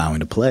anybody was allowing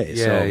to play.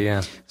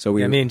 So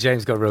me and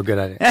James got real good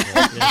at it.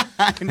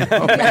 I know.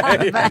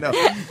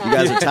 You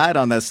guys are tied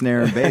on that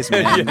snare and bass,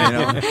 man.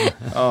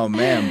 Oh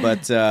man,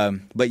 but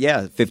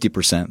yeah,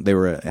 50%. They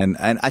were, and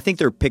I think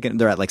they're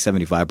at like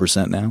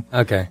 75% now.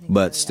 Okay,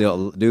 but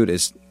still, dude,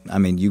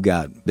 you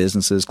got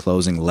businesses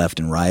closing left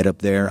and right up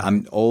there.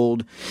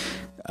 Old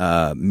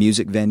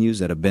music venues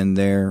that have been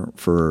there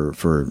for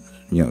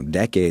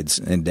decades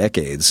and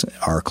decades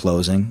are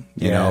closing.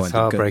 It's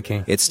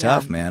heartbreaking. It's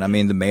tough, man.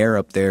 The mayor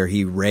up there,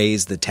 he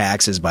raised the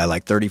taxes by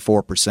like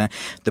 34%,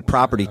 the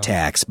property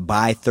tax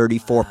by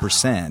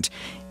 34%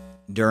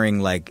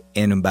 during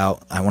in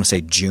about, I want to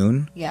say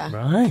June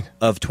right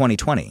of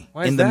 2020.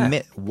 Why is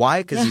that?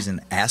 Why? Because he's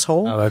an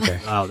asshole. Oh, okay.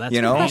 Oh, that's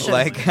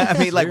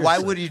why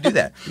would you do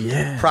that?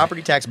 Yeah.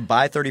 Property tax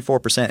by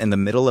 34% in the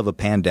middle of a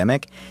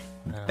pandemic.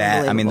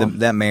 Bad.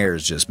 That mayor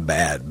is just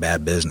bad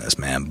business,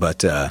 man.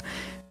 But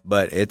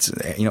it's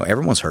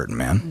everyone's hurting,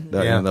 man.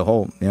 The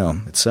whole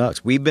it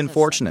sucks. We've been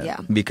fortunate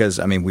because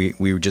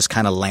we just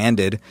kind of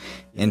landed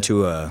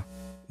into a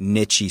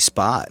niche-y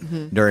spot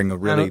during a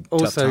really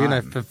tough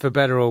time. For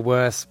better or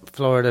worse,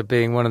 Florida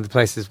being one of the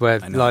places where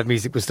live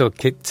music was still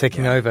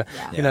ticking over.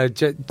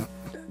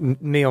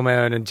 Me on my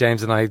own, and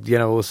James and I,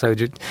 also,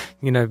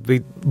 we never.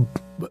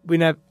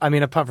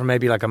 Apart from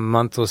maybe like a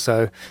month or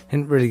so,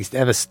 didn't really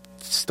ever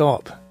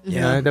stop.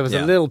 There was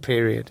a little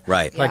period,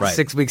 right?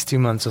 6 weeks, 2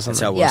 months or something.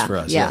 That's how it was for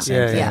us.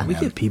 Yeah. We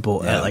get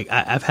people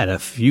I've had a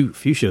few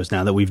shows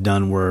now that we've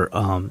done where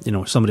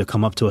somebody will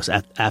come up to us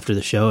after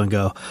the show and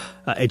go.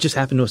 It just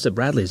happened to us at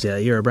Bradley's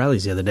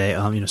the other day.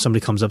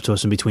 Somebody comes up to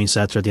us in between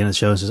sets or at the end of the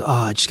show and says, "Oh,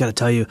 I just got to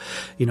tell you,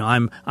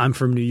 I'm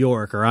from New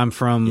York or I'm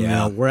from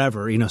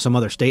wherever, some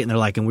other state," and they're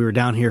like, "And we were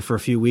down here for a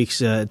few weeks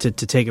to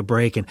take a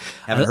break and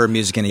haven't heard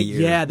music in a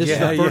year." Yeah, this is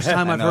the first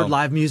time I've heard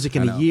live music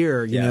in a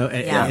year.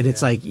 And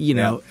it's like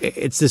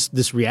it's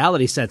this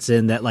reality sets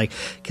in that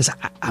because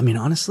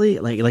honestly,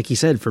 like you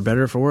said, for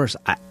better or for worse,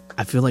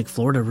 I feel like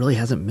Florida really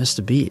hasn't missed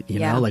a beat.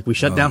 We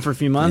shut down for a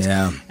few months,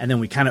 and then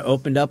we kind of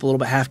opened up a little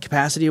bit, half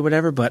capacity or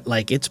whatever. But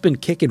it's been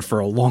kicking for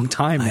a long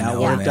time now.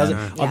 Where it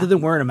doesn't, other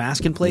than wearing a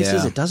mask in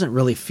places, it doesn't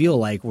really feel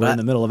like we're in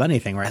the middle of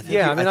anything right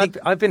now.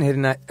 I've been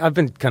hitting that. I've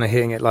been kind of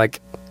hitting it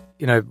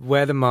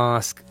wear the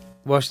mask,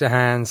 wash the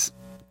hands.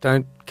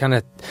 Don't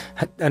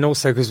and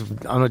also because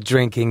I'm not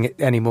drinking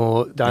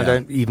anymore, I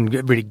don't even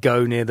really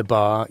go near the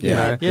bar.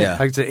 I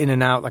it's in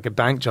and out like a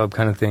bank job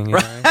kind of thing.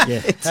 Like a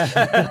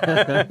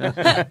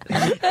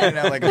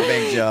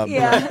bank job.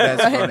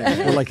 That's funny.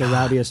 We're like the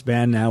rowdiest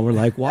band now. We're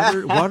like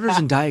waters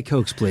and Diet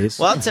Cokes, please.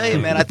 Well, I'll tell you,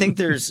 man. I think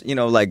there's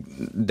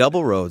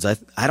Double Roads.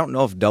 I don't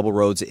know if Double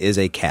Roads is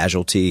a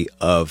casualty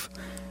of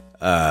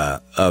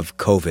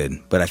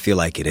COVID, but I feel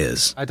like it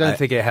is. I don't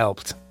think it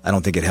helped. I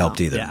don't think it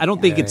helped either. Yeah, I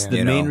don't think it's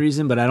the main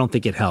reason, but I don't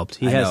think it helped.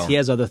 He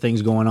has other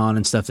things going on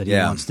and stuff that he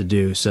wants to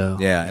do. So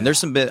and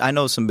there's I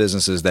know some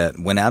businesses that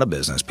went out of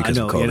business because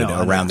of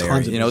COVID around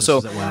there.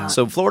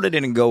 So Florida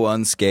didn't go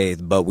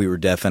unscathed, but we were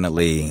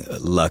definitely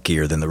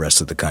luckier than the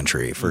rest of the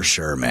country for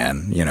sure,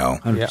 man.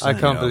 I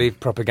can't believe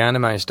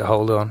Propaganda managed to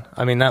hold on.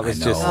 That was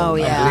just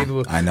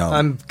unbelievable. I know.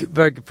 I'm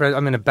very impressed.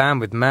 I'm in a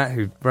band with Matt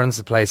who runs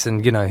the place,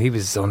 and he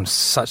was on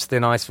such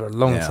thin ice for a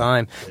long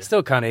time.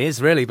 Still kind of is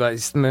really, but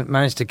he's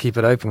managed to keep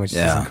it open, which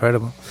is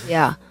incredible.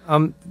 Yeah.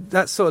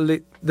 That's sort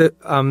of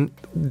the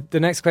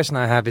next question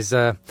I have is,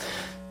 and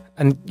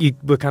you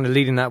were kind of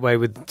leading that way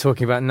with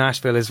talking about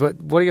Nashville. Is what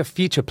are your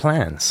future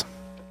plans?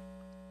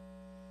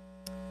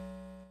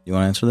 You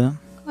want to answer that?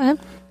 Go ahead.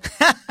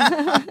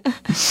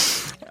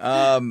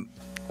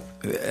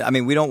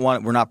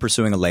 We're not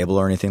pursuing a label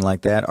or anything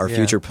like that. Our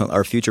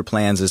future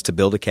plans is to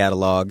build a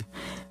catalog.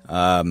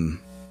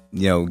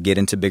 Get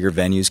into bigger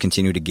venues,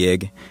 continue to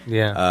gig.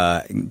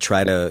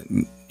 Try to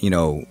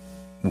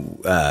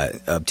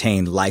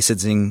obtain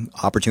licensing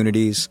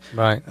opportunities.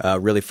 Right.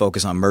 Really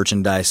focus on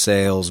merchandise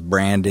sales,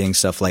 branding,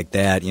 stuff like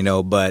that.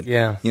 But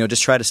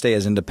just try to stay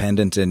as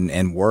independent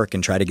and work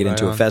and try to get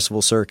into a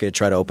festival circuit.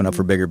 Try to open up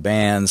for bigger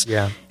bands.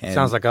 Yeah.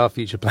 Sounds like our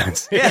future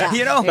plans.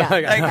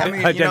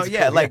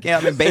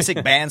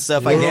 Basic band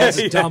stuff. I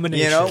guess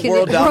domination.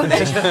 World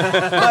domination.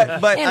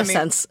 But In a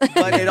sense.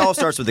 but it all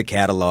starts with the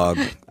catalog.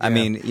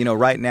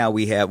 Right now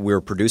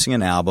we're producing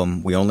an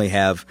album. We only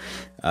have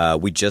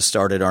We just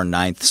started our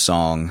 9th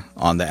song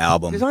on the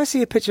album. Did I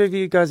see a picture of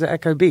you guys at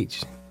Echo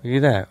Beach? Were you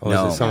there? Or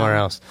No. was it somewhere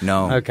else?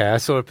 No. Okay, I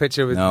saw a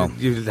picture with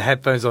you with the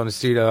headphones on the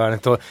studio, and I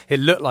thought it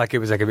looked like it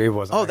was Echo Beach. It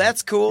wasn't. Oh,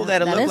 that's cool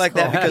that it That looked is like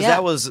that cool.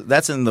 because Yeah.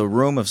 that's in the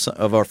room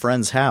of our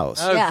friend's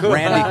house. Oh, Yeah. cool.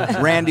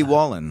 Randy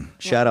Wallen.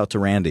 Shout out to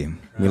Randy.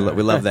 We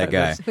love that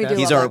guy. We do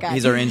he's love our that guy.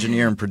 he's our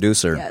engineer and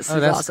producer. Yes, Oh,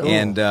 he's that's awesome.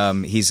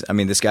 cool.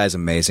 And this guy's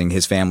amazing.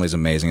 His family's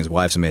amazing. His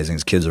wife's amazing.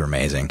 His kids are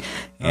amazing.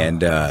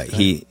 And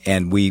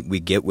we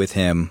get with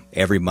him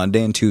every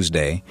Monday and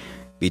Tuesday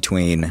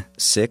between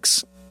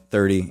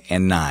 6:30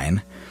 and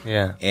 9.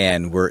 Yeah.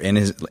 And we're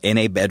in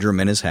a bedroom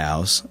in his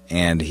house,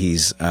 and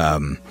he's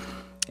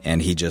and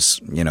he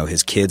just,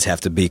 his kids have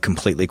to be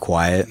completely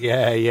quiet.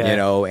 Yeah.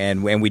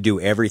 And we do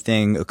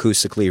everything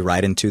acoustically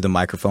right into the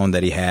microphone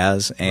that he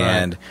has,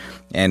 and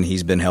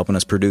he's been helping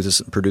us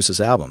produce this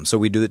album. So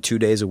we do it 2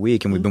 days a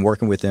week, and we've been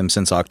working with him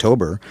since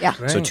October. Yeah.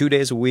 So 2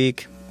 days a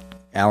week,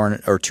 hour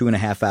or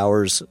 2.5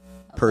 hours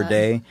per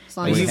day. As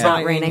long as it's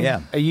not raining.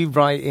 Yeah. Are you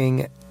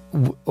writing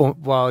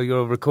while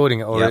you're recording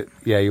it? Or Yep.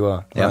 yeah, you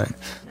are. Yep. Right.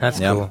 That's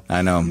Yeah, cool.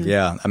 I know.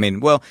 Yeah. I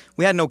mean,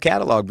 we had no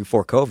catalog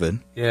before COVID.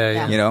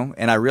 Yeah.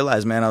 And I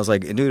realized, man, I was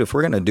like, dude, if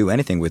we're going to do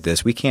anything with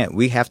this, we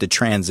have to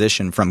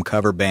transition from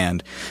cover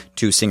band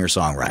to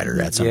singer-songwriter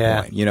at some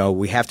point.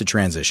 We have to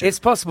transition. It's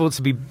possible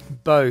to be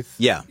both.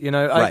 Yeah,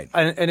 right.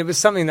 right. And it was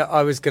something that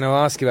I was going to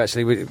ask you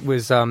actually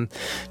was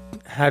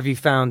have you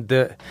found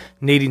that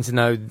needing to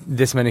know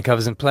this many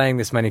covers and playing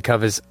this many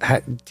covers,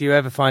 do you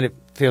ever find it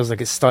feels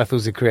like it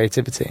stifles your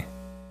creativity?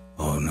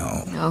 Oh,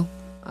 no. No,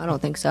 I don't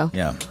think so.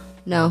 Yeah.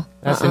 No.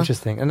 That's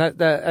interesting. And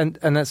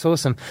and that's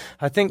awesome.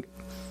 I think,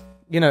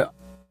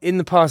 in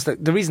the past,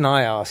 the reason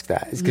I ask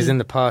that is because in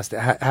the past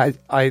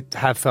I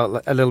have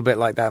felt a little bit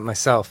like that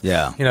myself.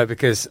 Yeah.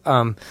 Because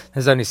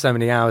there's only so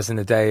many hours in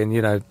the day, and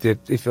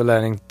if you're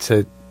learning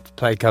to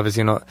play covers,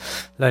 you're not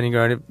learning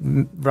your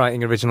own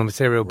writing original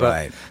material. But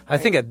Right. I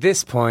think at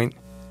this point,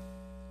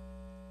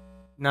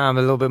 now I'm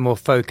a little bit more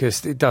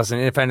focused. It doesn't.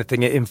 If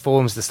anything, it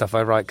informs the stuff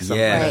I write. Cause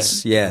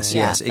Yes. Yeah, It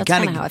that's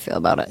kind of how I feel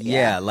about it.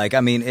 Yeah, like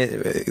I mean,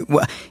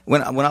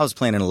 when I was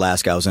playing in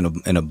Alaska, I was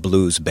in a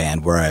blues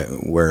band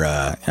where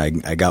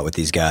I got with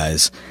these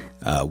guys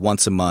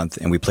once a month,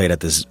 and we played at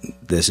this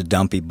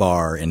dumpy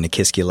bar in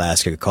Nikiski,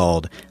 Alaska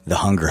called the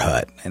Hunger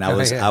Hut, and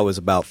I was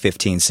about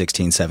 15,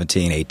 16,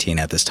 17, 18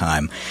 at this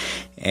time,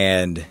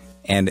 and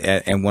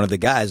one of the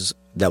guys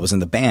that was in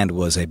the band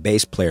was a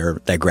bass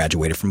player that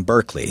graduated from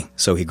Berkeley.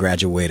 So he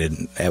graduated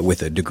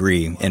with a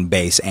degree in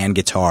bass and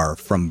guitar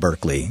from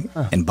Berkeley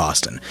in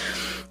Boston.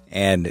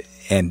 And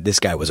this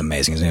guy was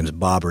amazing. His name is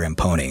Bob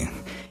Ramponi.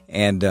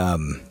 And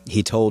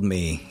he told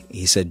me,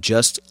 he said,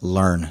 just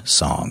learn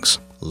songs.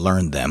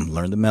 Learn them.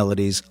 Learn the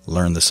melodies.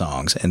 Learn the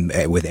songs. And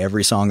with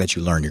every song that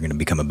you learn, you're going to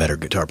become a better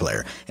guitar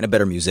player and a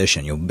better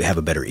musician. You'll have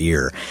a better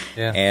ear.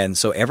 Yeah. And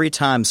so every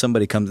time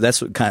somebody comes, that's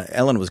what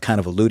Ellen was kind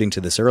of alluding to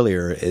this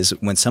earlier, is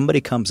when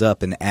somebody comes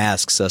up and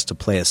asks us to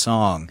play a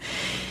song,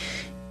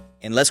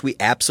 unless we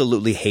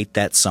absolutely hate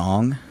that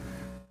song,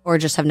 Or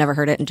just have never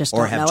heard it and just or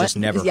don't know have just it.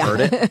 never heard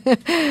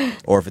it,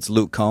 or if it's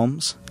Luke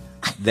Combs,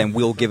 then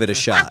we'll give it a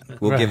shot.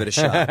 We'll give it a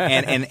shot,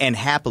 and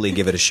happily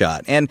give it a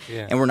shot. And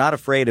we're not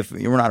afraid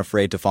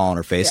to fall on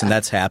our face, and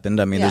that's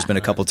happened. I mean, there's been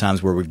a couple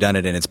times where we've done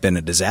it and it's been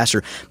a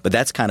disaster. But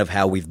that's kind of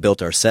how we've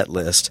built our set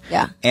list.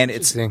 Yeah.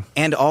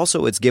 And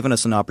also it's given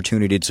us an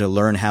opportunity to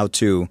learn how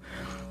to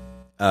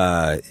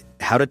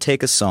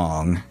take a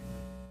song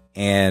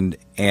and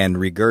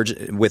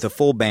regurgitate with a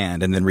full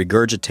band, and then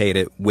regurgitate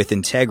it with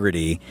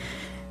integrity,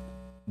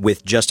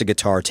 with just a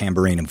guitar,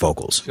 tambourine, and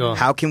vocals. Sure.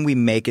 How can we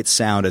make it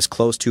sound as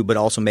close to, but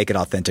also make it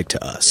authentic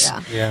to us?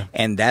 Yeah.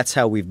 And that's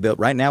how we've built.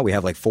 Right now, we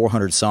have like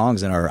 400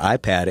 songs in our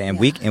iPad, and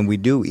we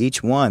do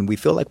each one. We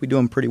feel like we do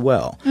them pretty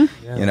well. Yeah,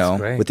 that's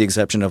great. With the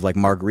exception of like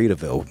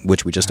Margaritaville,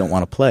 which we just don't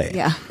want to play.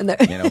 Yeah. But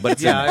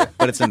it's in there.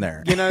 But it's in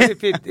there.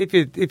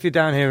 If you're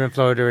down here in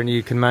Florida and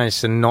you can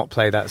manage to not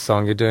play that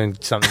song, you're doing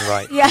something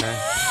right. Yeah.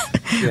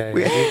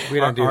 We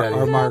don't do that.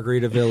 Our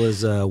Margaritaville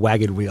is a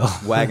wagon wheel.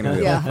 Wagon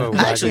Wheel. Yeah.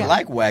 I actually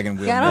like Wagon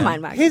Wheel. Yeah, I don't man.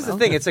 mind Max. Here's the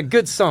thing: it's a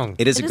good song.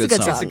 It is a good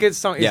song. It's a good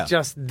song. It's Yeah.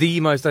 just the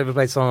most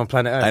overplayed song on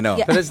planet Earth. I know.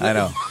 Yeah. But it's- I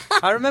know.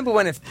 I remember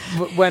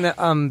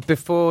when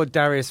before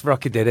Darius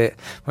Rucker did it,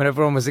 when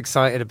everyone was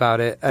excited about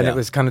it, and Yeah. it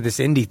was kind of this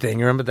indie thing.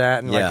 You remember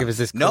that? And like it was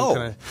this cool No,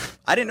 kind of,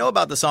 I didn't know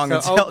about the song So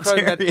until Old Crow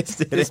had Darius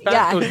did this it. band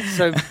Yeah.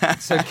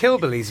 called- so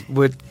Killbillies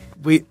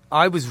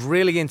I was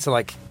really into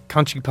like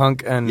country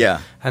punk and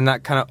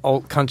that kind of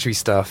alt country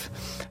stuff.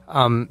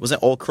 Was it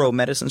Old Crow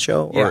Medicine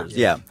Show? Or, And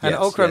yes,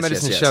 Old Crow yes,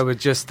 Medicine yes, Show was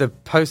just the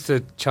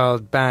poster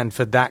child band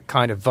for that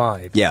kind of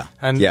vibe. Yeah,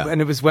 And yeah.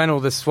 and it was when all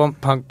the swamp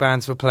punk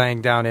bands were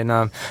playing down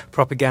in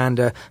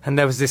Propaganda, and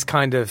there was this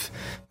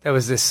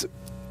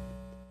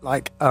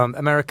like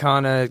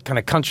Americana kind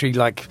of country,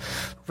 like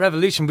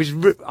revolution, which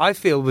I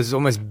feel was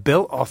almost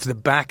built off the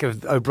back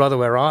of "Oh Brother,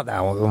 Where Art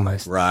Thou?"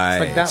 Almost, Right.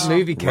 It's like that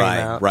movie came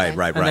out, Right.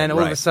 and then all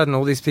of a sudden,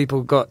 all these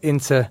people got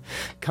into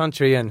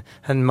country, and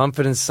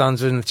Mumford and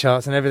Sons were in the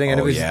charts and everything, and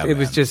Oh, it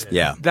was just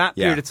that period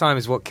Yeah. of time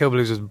is what Kill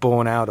Blues was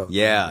born out of.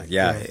 Yeah.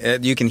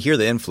 You can hear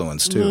the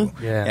influence too.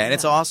 Mm-hmm. Yeah. And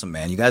it's awesome,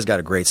 man. You guys got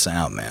a great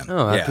sound, man.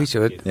 Oh, I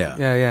appreciate it.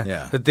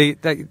 Yeah.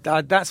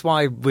 But that's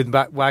why with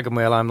Wagon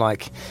Wheel, I'm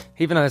like,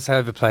 even though it's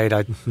overplayed,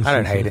 I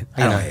don't hate it.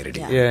 I don't hate it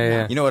either.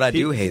 Yeah. You know what I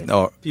do hate?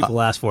 Oh,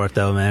 People ask for it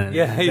though, man.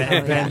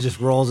 Yeah. Ben just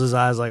rolls his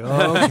eyes like,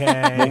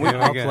 okay,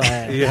 I'll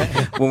play.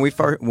 Yeah. when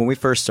we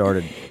first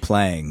started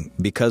playing,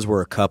 because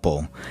we're a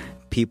couple,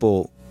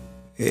 people.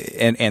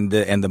 And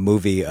the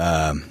movie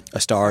A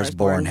Star Is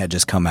Born had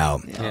just come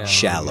out.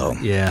 Shallow.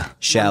 Number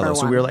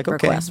So we were one like,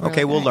 request. We're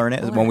okay, like, we'll learn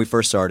it we'll when we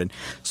first started.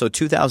 So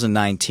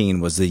 2019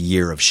 was the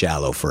year of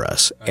Shallow for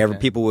us.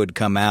 People would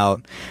come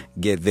out,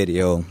 get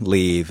video,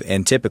 leave,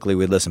 and typically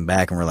we'd listen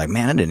back and we're like,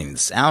 man, that didn't even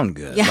sound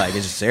good. Yeah. Like,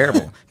 it's just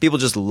terrible. People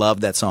just love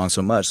that song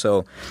so much.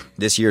 So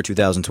this year,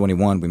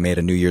 2021, we made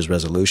a New Year's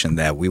resolution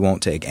that we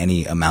won't take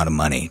any amount of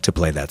money to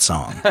play that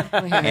song.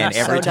 And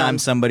every time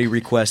somebody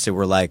requested,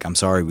 we're like, I'm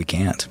sorry, we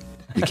can't.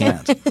 You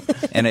can't.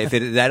 And if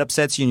that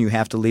upsets you and you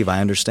have to leave, I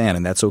understand,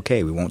 and that's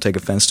okay. We won't take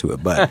offense to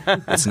it, but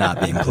it's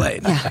not being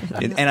played.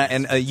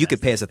 And you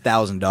could pay us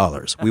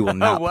 $1,000. We will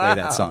not play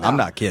that song. I'm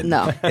not kidding.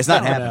 No. It's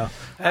not happening.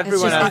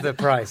 Everyone just has not- the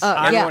price.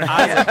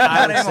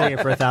 I would sing it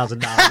for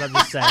 $1,000. I'm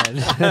just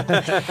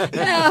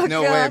saying.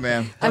 No way,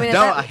 man.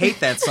 I hate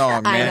that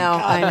song, man.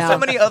 I know. So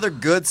many other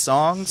good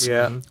songs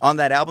on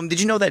that album. Did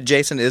you know that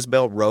Jason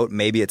Isbell wrote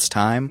Maybe It's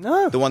Time?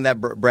 No. The one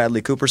that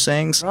Bradley Cooper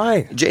sings?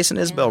 Right. Jason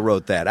Isbell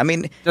wrote that. I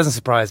mean, Doesn't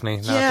surprise me.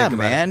 now I yeah, think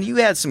about man. You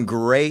had some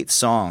great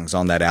songs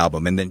on that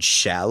album, and then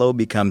Shallow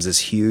becomes this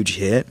huge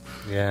hit. it.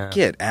 Yeah.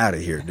 Get out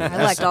of here, dude.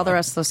 I liked all the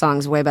rest of the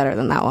songs way better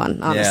than that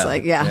one,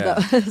 honestly. Yeah.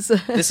 That was-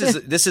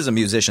 This is a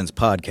musician's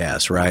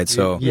podcast, right?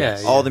 So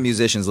all the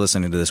musicians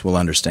listening to this will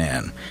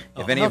understand.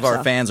 If any of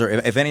our fans, or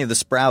if any of the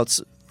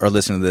Sprouts are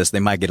listening to this,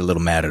 they might get a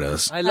little mad at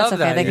us. I love okay,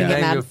 that. they can you get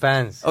name mad. your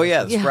fans. Oh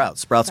yeah, the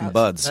Sprouts and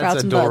Buds.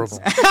 That's Sprouts and adorable.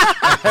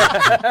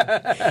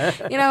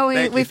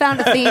 we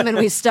found a theme and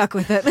we stuck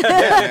with it.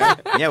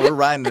 Yeah, we're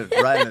riding it.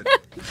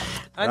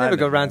 I never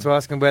got around to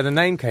asking where the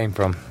name came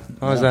from.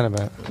 What was that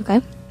about?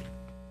 Okay.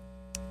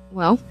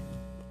 Well,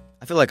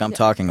 I feel like I'm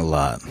talking a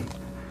lot.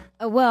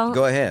 well.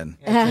 Go ahead.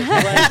 All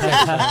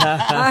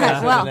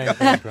right. Well.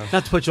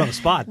 Not to put you on the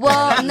spot.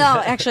 Well,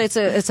 no, actually,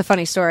 it's a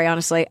funny story,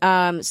 honestly.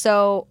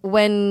 So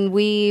when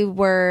we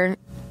were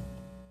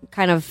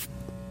kind of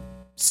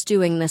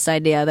stewing this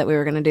idea that we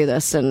were going to do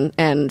this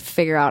and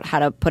figure out how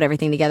to put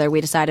everything together,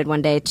 we decided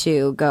one day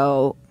to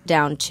go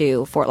down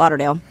to Fort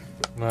Lauderdale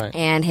Right.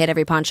 and hit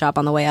every pawn shop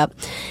on the way up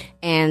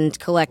and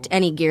collect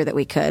any gear that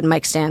we could: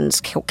 mic stands,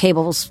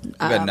 cables, We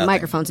had nothing.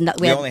 microphones.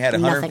 We only had a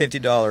nothing.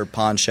 $150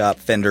 pawn shop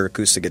Fender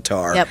acoustic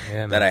guitar Yep. Yeah,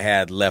 man. that I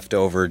had left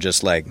over.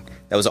 Just like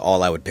that was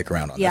all I would pick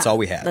around on. Yeah, That's all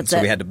we had. that's So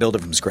it. we had to build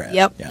it from scratch.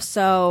 Yep. Yeah.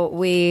 So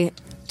we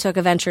took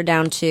a venture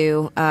down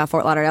to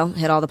Fort Lauderdale,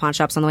 hit all the pawn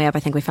shops on the way up. I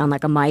think we found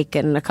like a mic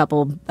and a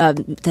couple, I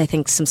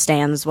think some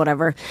stands,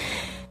 whatever.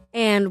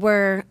 And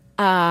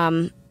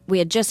we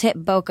had just hit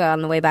Boca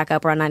on the way back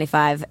up around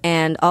 95.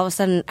 And all of a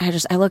sudden,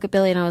 I look at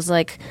Billy and I was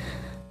like,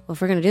 well,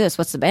 if we're going to do this,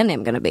 what's the band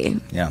name going to be?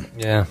 Yeah.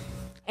 Yeah.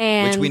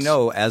 And Which we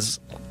know as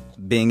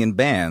being in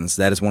bands,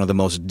 that is one of the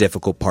most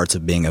difficult parts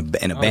of being in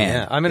a band.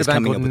 Yeah. I'm in a is band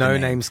coming called up with a No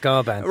name. Name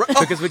Ska Band.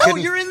 Oh,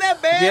 you're in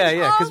that band?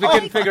 Yeah, because we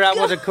couldn't figure out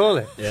what to call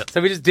it. So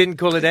we just didn't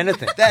call it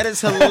anything. That is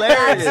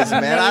hilarious, That's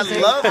man. I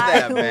amazing. love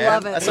that, I man.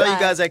 love it. I saw you Yeah.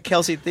 guys at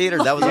Kelsey Theater.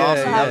 That was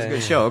awesome. That was a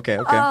good show. Okay.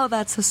 Oh,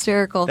 that's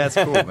hysterical. That's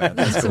cool, man.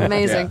 That's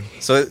amazing.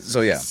 Yeah.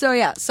 So yeah.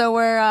 So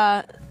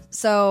we're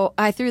so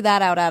I threw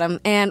that out at him,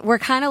 and we're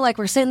kind of like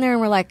we're sitting there and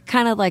we're like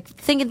kind of like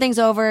thinking things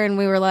over, and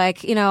we were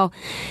like,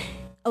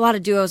 a lot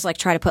of duos like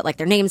try to put like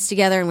their names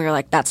together, and we were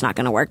like, that's not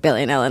going to work.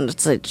 Billy and Ellen,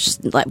 it's like,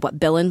 just like what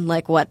Billin,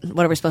 like what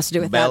are we supposed to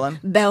do with Bellin?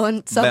 that?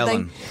 Bellin something.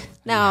 Bellin.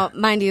 Now,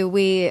 mind you,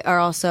 we are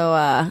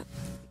also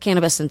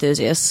cannabis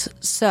enthusiasts,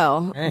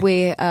 so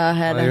we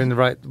had You're in the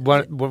right one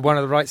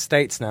of the right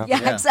states now.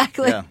 yeah,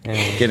 exactly. Yeah.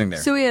 Getting there.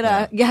 So we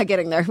had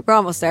getting there. We're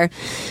almost there.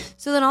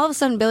 So then all of a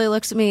sudden Billy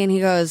looks at me and he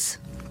goes,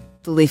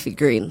 the leafy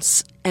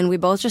greens. And we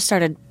both just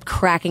started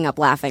cracking up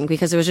laughing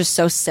because it was just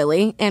so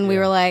silly. And we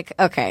were like,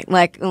 okay,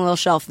 like we'll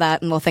shelf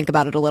that and we'll think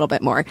about it a little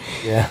bit more.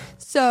 Yeah.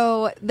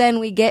 So then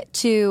we get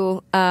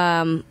to,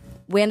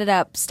 we ended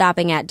up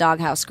stopping at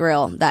Doghouse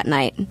Grill that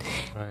night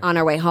on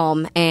our way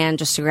home, and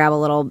just to grab a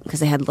little,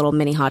 because they had little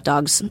mini hot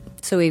dogs.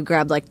 So we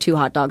grabbed like 2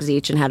 hot dogs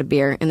each and had a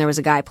beer, and there was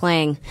a guy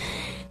playing.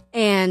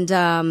 And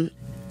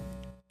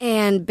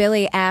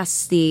Billy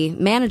asked the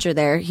manager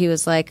there, he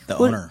was like, The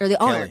owner. Or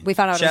the owner. Kelly. We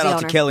found out Shout it was the out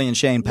owner. to Kelly and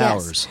Shane Yes.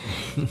 Powers.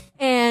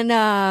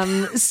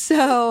 And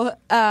so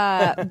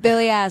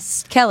Billy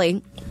asked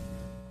Kelly,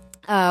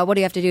 what do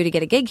you have to do to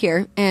get a gig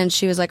here? And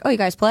she was like, oh, you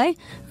guys play?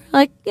 We're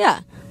like, yeah.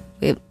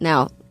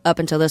 Now, up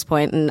until this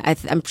point, and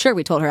I'm sure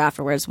we told her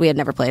afterwards we had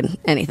never played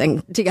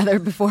anything together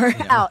before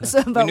out.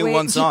 So, but we knew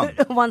one song.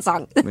 One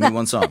song. We knew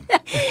one song,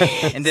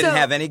 and didn't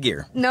have any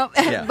gear. No,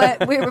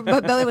 but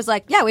Billy was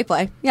like, "Yeah, we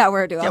play. Yeah,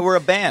 we're a duo. Yeah, we're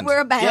a band.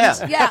 We're a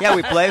band. Yeah,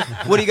 we play.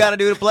 What do you got to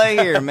do to play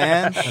here,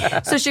 man?"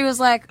 So she was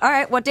like, "All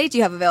right, what date do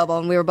you have available?"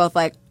 And we were both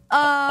like,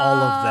 all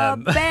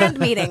of them. Band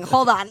meeting.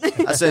 Hold on."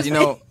 I said, you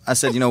know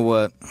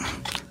what?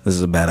 This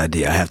is a bad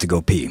idea. I have to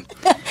go pee.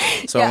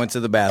 So I went to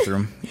the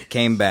bathroom,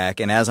 came back,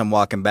 and as I'm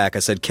walking back, I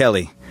said,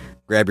 "Kelly,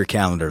 grab your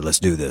calendar. Let's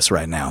do this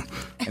right now."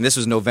 And this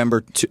was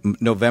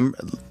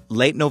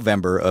late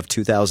November of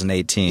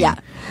 2018. Yeah.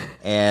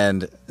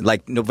 And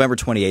like November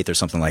 28th or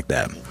something like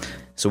that.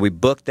 So we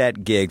booked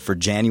that gig for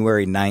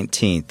January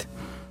 19th.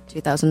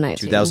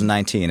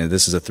 2019, and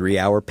this is a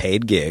 3-hour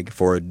paid gig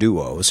for a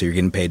duo, so you're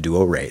getting paid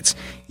duo rates.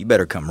 You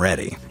better come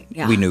ready.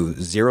 Yeah. We knew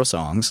 0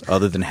 songs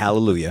other than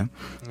Hallelujah,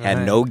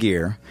 had no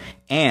gear,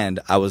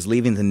 and I was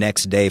leaving the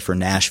next day for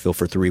Nashville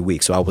for 3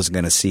 weeks, so I wasn't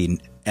going to see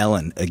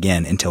Ellen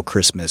again until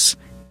Christmas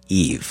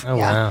Eve. Oh,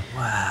 Yeah.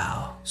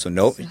 Wow. So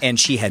no, and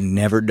she had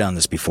never done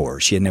this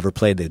before. She had never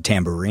played the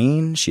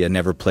tambourine. She had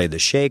never played the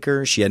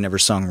shaker. She had never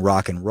sung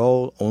rock and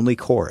roll, only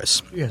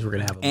chorus. You guys were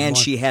going to have a And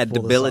month she had to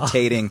pull this off.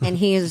 debilitating... And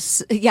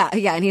he's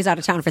and he's out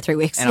of town for 3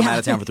 weeks. And I'm out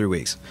of town for 3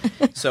 weeks.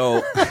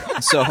 So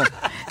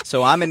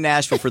I'm in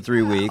Nashville for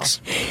 3 weeks,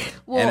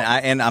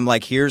 and I'm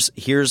like, here's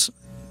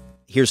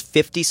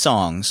 50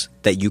 songs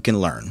that you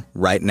can learn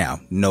right now,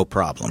 no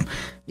problem.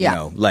 Yeah. You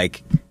know,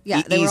 like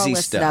Yeah, they were all easy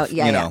listed stuff. out.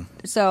 Yeah, you yeah. know.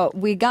 So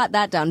we got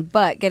that done.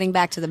 But getting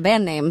back to the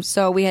band name,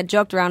 so we had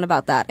joked around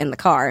about that in the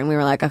car, and we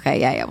were like, okay,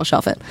 yeah, we'll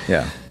shelf it.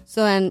 Yeah.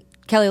 So then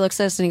Kelly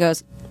looks at us and he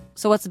goes,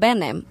 "So what's the band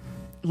name?"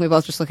 We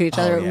both just look at each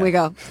other and we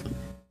go,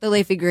 "The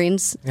Leafy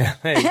Greens." Yeah,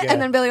 there you go.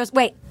 And then Billy goes,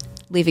 "Wait,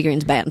 Leafy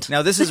Greens Band."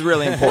 Now this is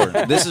really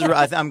important.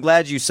 I'm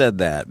glad you said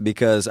that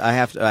because I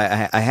have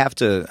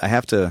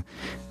to.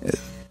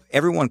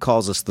 Everyone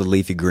calls us the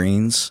Leafy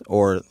Greens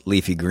or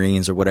Leafy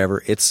Greens or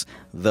whatever. It's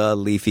the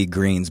Leafy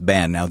Greens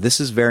Band. Now, this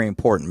is very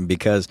important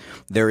because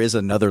there is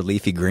another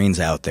Leafy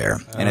Greens out there,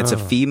 and it's a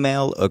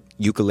female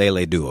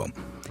ukulele duo.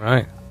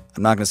 Right.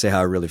 I'm not going to say how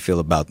I really feel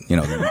about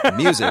the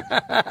music.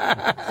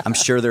 I'm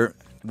sure they're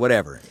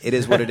whatever. It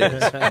is what it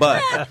is.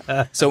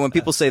 But so when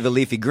people say the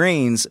Leafy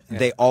Greens,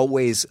 they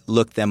always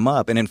look them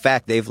up, and in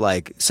fact, they've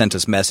like sent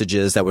us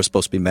messages that were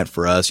supposed to be meant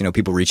for us.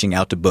 People reaching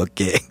out to book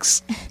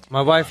gigs.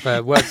 My wife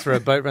works for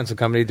a boat rental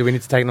company. Do we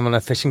need to take them on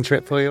a fishing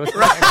trip for you? We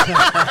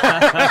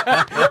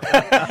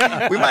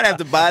might have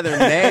to buy their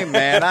name,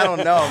 man. I don't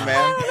know,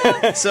 man.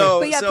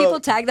 But yeah, people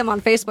tag them on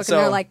Facebook and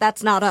they're like,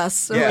 "That's not us."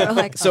 So Yeah. we're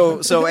like,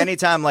 So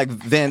anytime like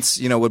Vince,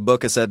 would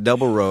book us at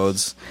Double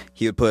Roads,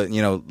 he would put,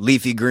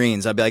 Leafy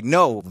Greens. I'd be like,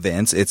 "No,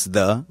 Vince, it's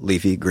the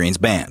Leafy Greens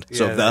Band."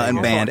 So Yeah, the and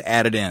yeah. band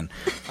added in.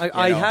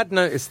 I had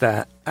noticed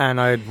that, and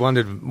I had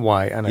wondered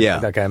why. And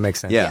okay, it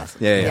makes sense. Yeah.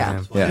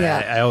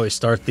 Yeah. I always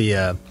start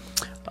the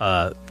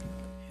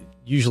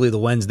usually the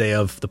Wednesday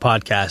of the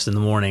podcast in the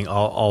morning.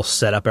 I'll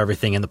set up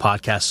everything in the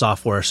podcast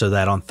software so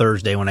that on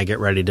Thursday when I get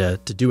ready to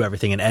do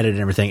everything and edit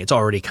and everything, it's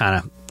already kind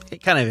of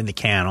in the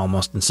can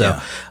almost. And so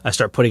I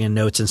start putting in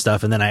notes and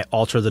stuff, and then I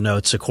alter the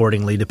notes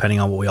accordingly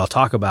depending on what we all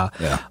talk about.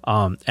 Yeah.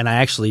 And I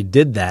actually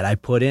did that. I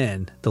put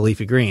in the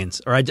Leafy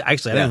Greens, or I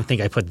don't think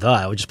I put the.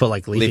 I would just put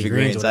like Leafy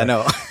Greens. I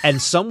know.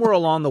 And somewhere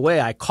along the way,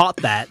 I caught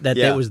that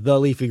it was the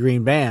Leafy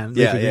Green Band,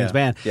 Leafy Greens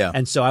Band. Yeah.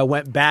 And so I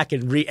went back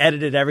and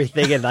re-edited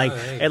everything and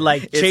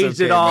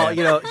changed okay, it all.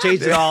 man.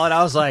 Changed it all. And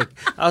I was like,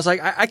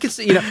 I could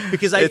see,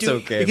 because I man.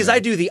 I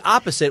do the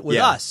opposite with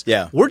us.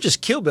 Yeah. We're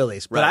just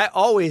Killbillies, but I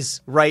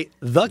always write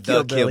the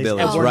Killbillies,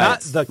 and we're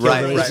not the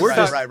Killbillies. Right, We're right,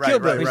 just right, right,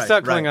 Killbillies. We right,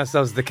 start calling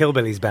ourselves the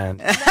Killbillies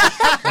Band. "Oh,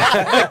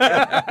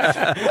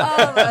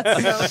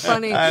 that's so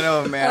funny." I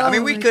know, man. Oh I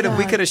mean, we my could God.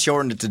 have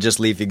shortened it to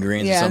just Leafy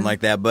Greens or Yeah. something like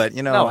that, but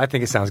No, I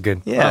think it sounds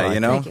good. Yeah,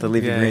 Thank you. the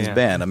Leafy Yeah, Greens yeah.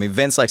 Band. I mean,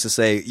 Vince likes to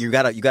say you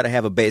gotta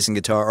have a bass and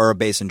guitar or a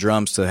bass and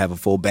drums to have a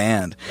full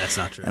band. That's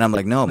not true. And I'm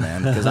like, no,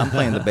 man, because I'm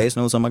playing the bass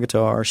notes on my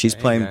guitar. She's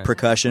playing go.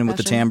 percussion with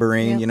the Percussion,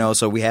 tambourine. yep.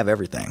 So we have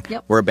everything.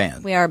 Yep. We're a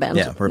band. We are a band.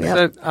 Yeah, we're a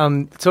Yep.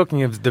 band. So,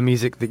 talking of the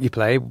music that you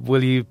play,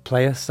 will you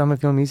play us some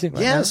of your music?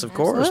 Right Yes, now? of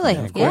course. Absolutely.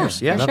 man, of Yeah.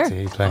 course. Yeah. I'd love Sure. to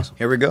hear you play.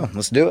 Here we go.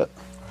 Let's do it.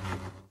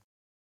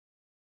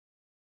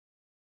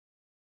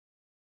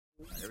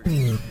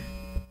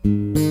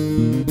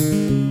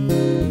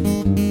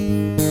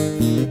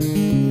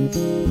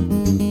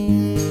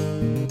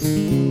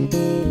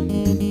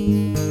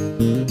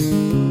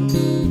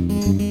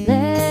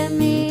 Let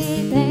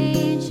me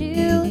paint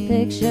you a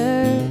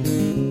picture.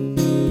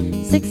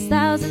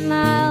 6,000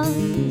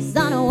 miles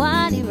on a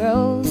windy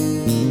road.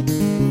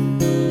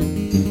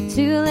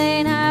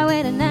 2-lane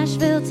highway to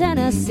Nashville,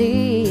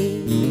 Tennessee.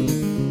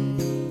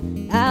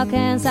 How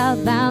can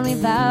southbound be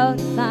bound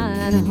to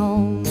find a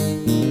home?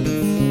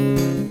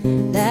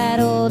 That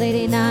old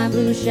 89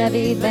 blue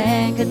Chevy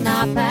van could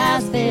not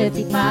pass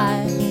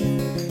 55.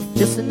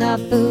 Just enough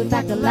food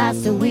packed to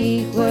last a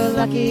week. We're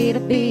lucky to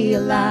be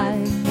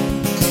alive.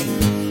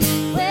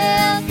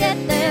 We'll get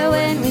there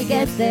when we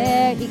get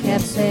there, he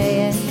kept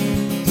saying.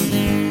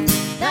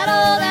 That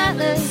old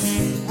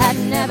Atlas had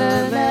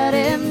never let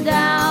him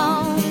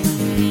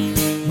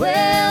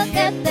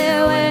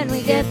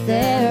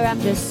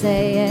just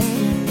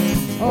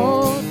saying.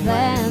 Old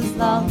plans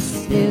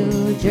lost,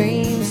 new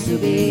dreams to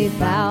be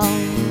found.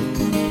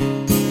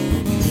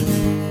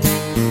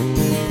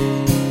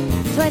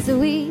 Twice a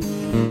week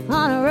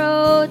on a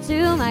road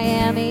to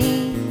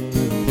Miami.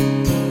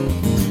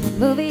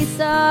 Movie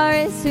star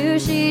is who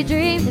she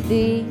dreamed to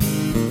be.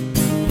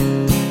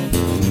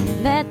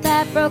 Met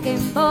that broken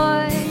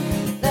boy,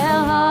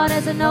 fell hard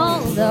as an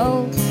old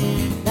oak.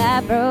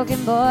 That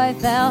broken boy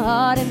fell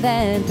hard and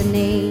bent the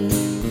knee.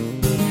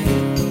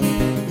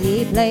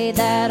 He played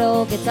that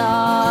old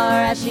guitar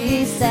as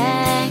she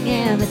sang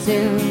him a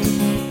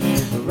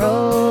tune.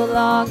 Roll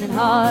long and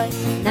hard,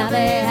 now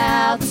they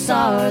have the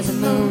stars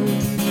and moon.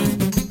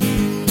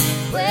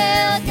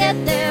 We'll get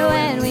there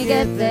when we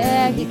get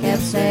there, he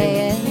kept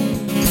saying.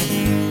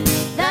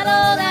 That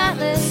old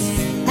Atlas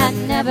had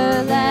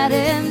never let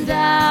him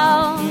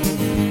down.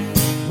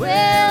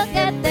 We'll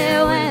get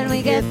there when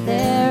we get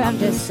there, I'm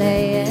just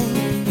saying.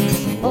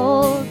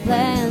 Old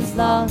plans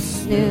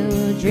lost,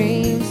 new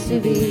dreams to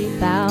be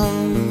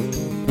found.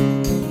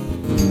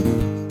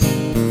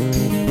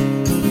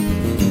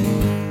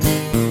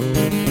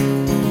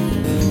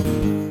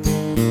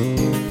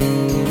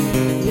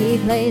 He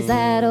plays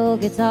that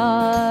old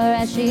guitar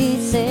as she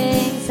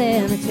sings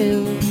him a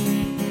tune.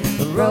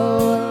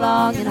 Roll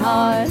long and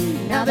hard,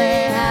 now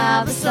they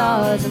have the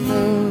stars and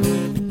moon.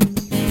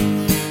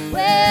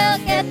 We'll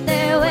get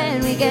there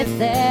when we get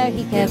there,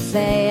 he kept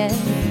saying.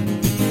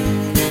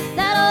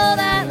 That old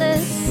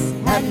Atlas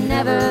had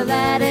never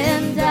let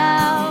him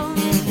down.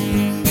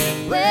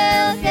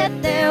 We'll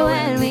get there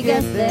when we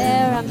get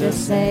there, I'm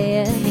just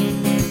saying.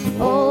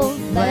 Old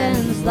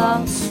plans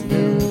lost,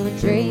 new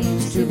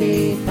dreams to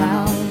be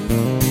found.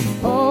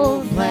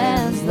 Old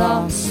plans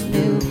lost,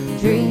 new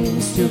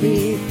dreams to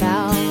be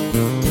found.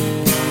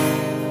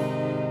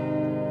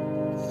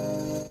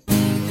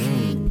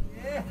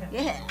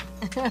 Yeah.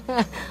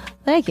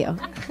 Thank you.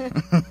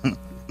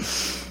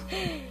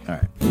 All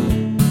right.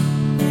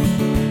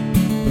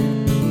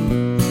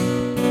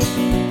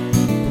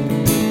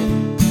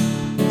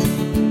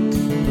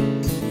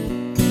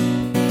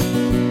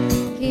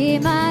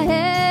 Keep my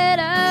head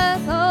up,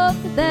 hope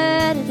for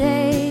better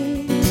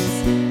days.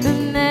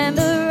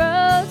 Remember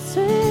roads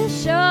we're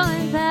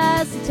showing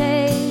past the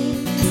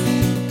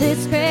taste.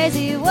 This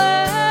crazy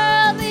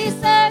world we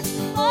search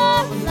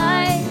for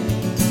light.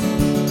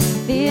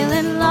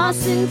 Feeling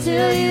lost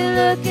until you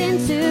look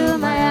into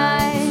my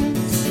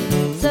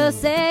eyes. So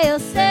say you'll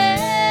stay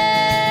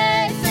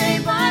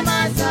by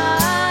my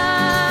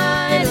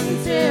side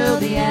until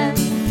the end.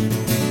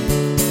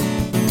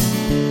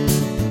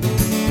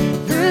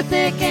 Through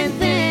thick and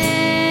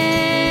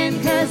thin,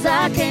 'cause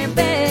I can't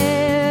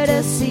bear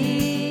to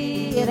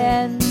see it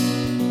end.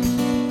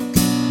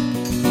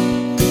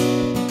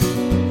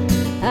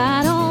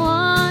 I don't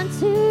want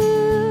to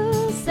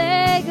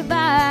say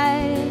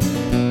goodbye.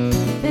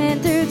 Been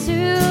through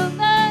too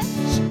much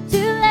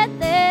to let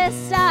this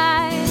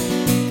slide.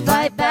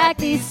 Fight back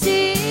these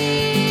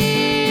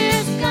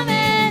tears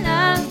coming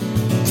up.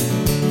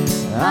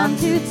 I'm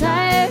too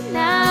tired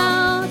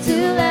now to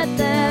let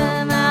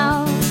them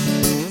out.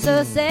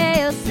 So say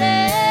you'll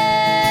stay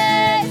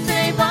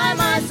by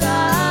my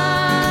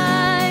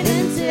side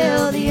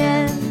until the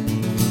end.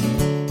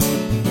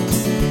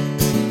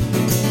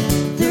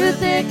 Through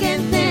thick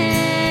and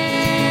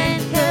thin,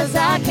 'cause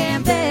I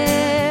can't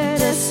bear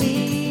to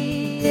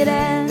see it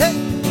end.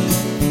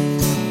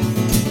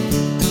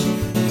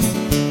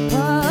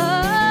 Oh,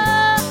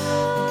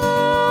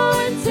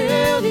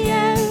 until the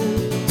end.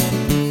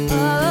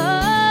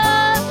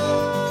 Oh,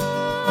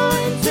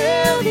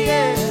 until the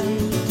end.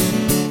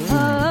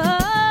 Oh,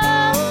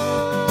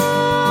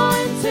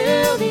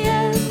 until the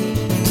end.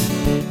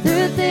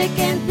 Through thick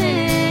and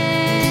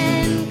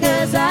thin,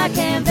 'cause I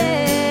can't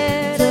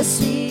bear to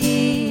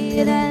see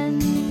it end.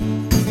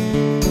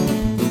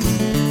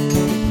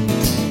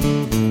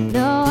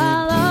 No,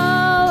 I'll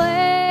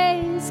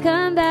always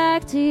come back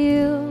to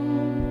you.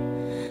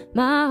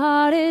 My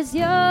heart is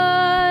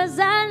yours,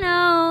 I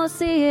know,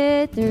 see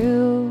it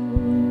through.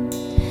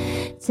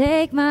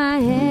 Take my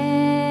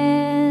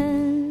hand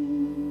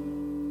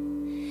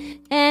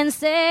and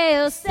say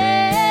you'll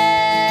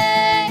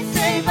stay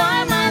by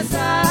my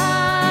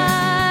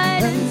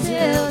side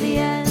until the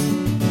end.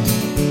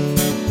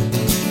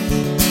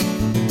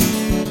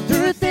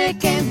 Through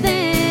thick and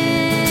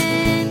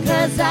thin,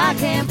 'cause I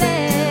can't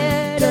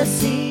bear to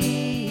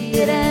see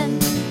it end.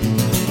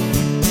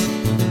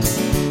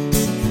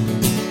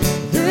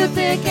 Through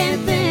thick and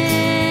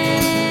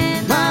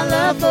thin, my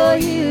love for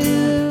you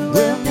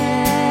will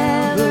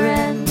never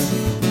end.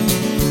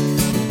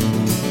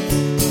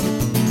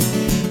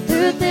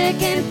 Through thick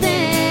and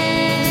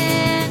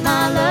thin,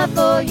 my love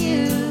for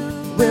you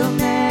will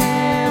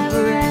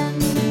never end.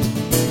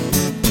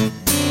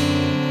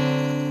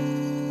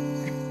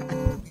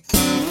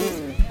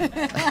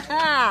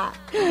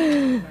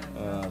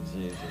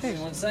 Hey,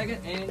 1 second,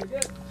 and you're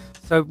good.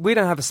 So we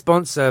don't have a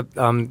sponsor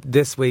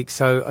this week,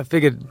 so I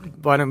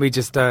figured why don't we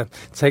just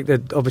take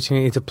the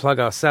opportunity to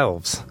plug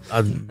ourselves?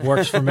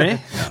 Works for me.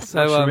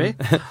 So for me.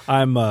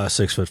 I'm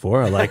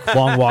 6'4". I like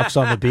long walks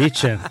on the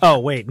beach. And oh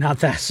wait, not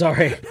that.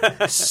 Sorry.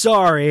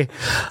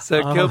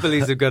 So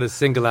Killbillies have got a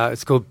single out.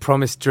 It's called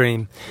Promised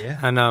Dream. Yeah.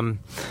 And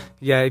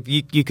yeah,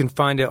 you can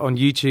find it on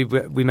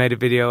YouTube. We made a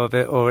video of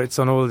it, or it's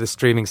on all of the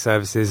streaming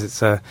services. It's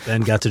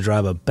Ben got to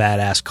drive a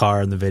badass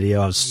car in the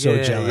video. I was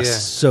so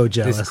jealous. So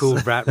jealous. This cool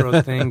rat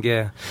rod thing,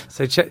 yeah.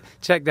 So check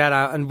that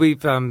out. And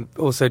we've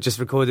also just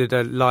recorded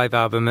a live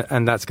album,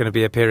 and that's going to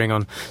be appearing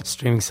on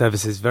streaming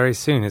services very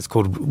soon. It's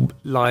called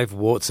Live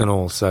Warts and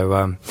All.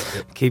 So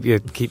keep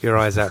your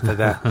eyes out for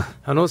that.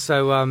 And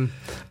also,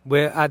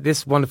 we're at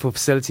this wonderful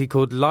facility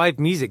called Live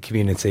Music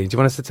Community. Do you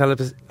want us to tell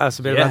us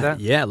a bit about that?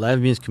 Yeah, Live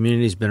Music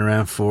Community has been around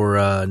for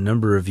a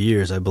number of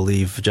years. I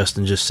believe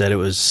Justin just said it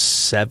was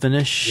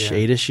 7-ish,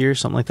 8-ish years,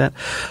 something like that.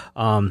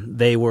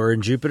 They were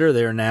in Jupiter.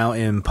 They are now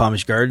in Palm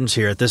Beach Gardens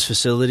here at this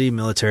facility,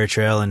 Military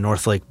Trail and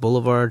North Lake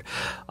Boulevard.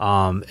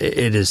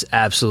 It is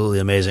absolutely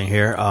amazing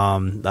here.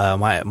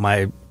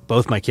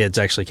 Both my kids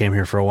actually came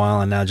here for a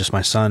while, and now just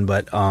my son.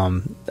 But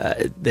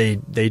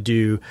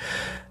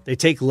they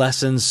take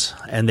lessons,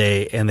 and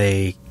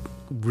they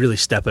really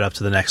step it up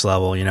to the next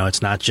level. You know,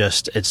 it's not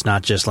just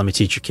let me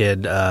teach your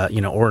kid,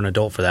 or an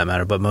adult for that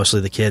matter, but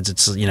mostly the kids.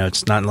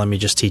 It's not let me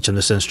just teach them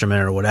this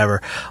instrument or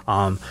whatever.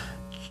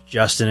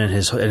 Justin and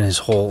his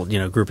whole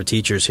group of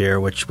teachers here,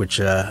 which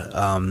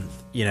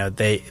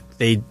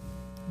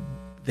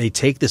they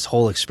take this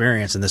whole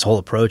experience and this whole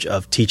approach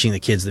of teaching the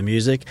kids the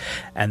music,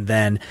 and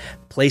then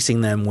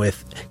placing them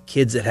with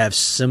kids that have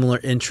similar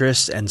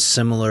interests and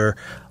similar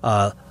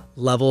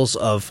levels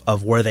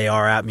of where they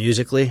are at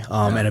musically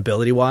and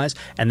ability wise,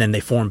 and then they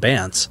form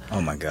bands.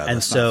 Oh my God!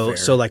 And so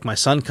like my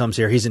son comes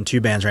here. He's in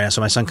 2 bands right now. So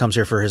my son comes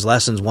here for his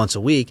lessons once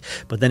a week,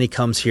 but then he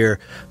comes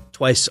here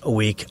twice a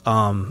week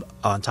on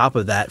top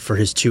of that for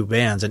his 2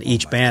 bands, and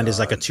each band is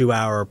like a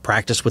 2-hour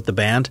practice with the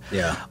band.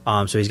 Yeah.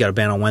 So he's got a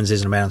band on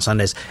Wednesdays and a band on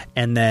Sundays,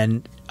 and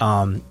then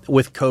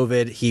with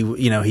COVID,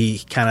 he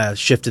kind of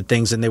shifted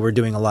things, and they were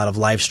doing a lot of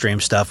live stream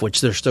stuff, which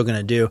they're still going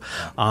to do,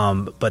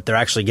 but they're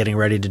actually getting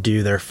ready to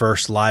do their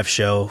first live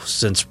show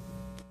since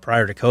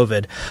prior to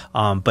COVID,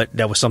 but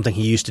that was something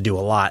he used to do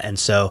a lot. And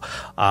so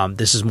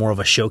this is more of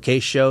a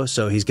showcase show.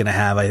 So he's going to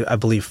have, I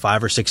believe,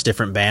 5 or 6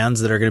 different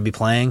bands that are going to be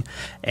playing,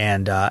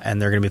 and they're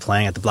going to be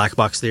playing at the Black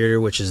Box Theater,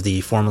 which is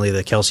formerly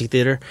the Kelsey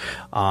Theater,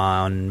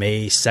 on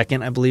May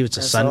 2nd, I believe. It's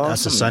a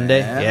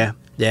Sunday. Man.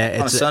 Yeah.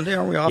 On a Sunday?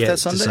 Are we off that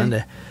Sunday? It's a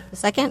Sunday. The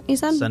 2nd, you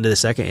said? Sunday the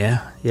 2nd,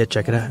 yeah.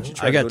 Check it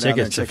out. I got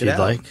tickets if you'd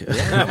like.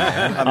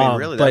 Yeah, I mean,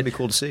 really, that'd be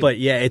cool to see. But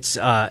yeah,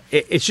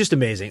 it's just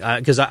amazing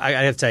because I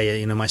have to tell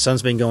you, my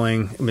son's been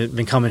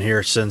coming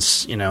here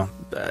since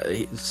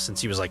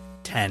since he was like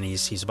 10.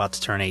 He's about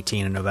to turn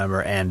 18 in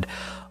November, and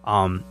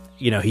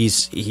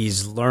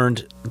he's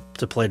learned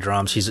to play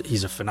drums.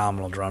 He's a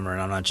phenomenal drummer,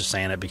 and I'm not just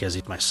saying it because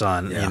he's my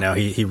son. Yeah.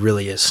 He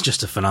really is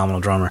just a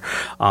phenomenal drummer.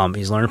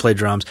 He's learned to play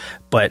drums,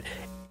 but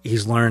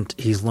he's learned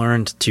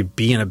to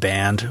be in a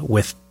band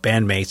with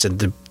bandmates, and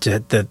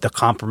the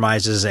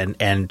compromises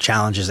and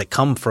challenges that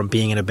come from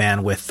being in a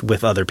band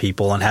with other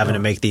people and having to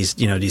make these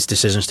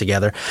decisions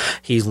together.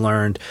 He's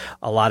learned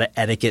a lot of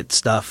etiquette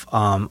stuff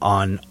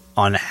on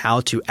how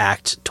to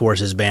act towards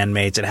his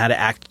bandmates and how to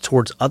act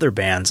towards other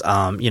bands.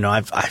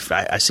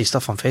 I see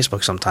stuff on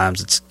Facebook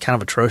sometimes. It's kind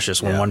of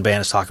atrocious when one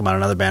band is talking about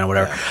another band or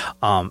whatever.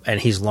 Yeah.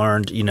 And he's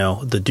learned,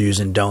 the do's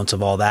and don'ts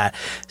of all that.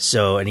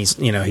 So, and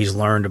he's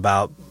learned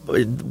about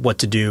what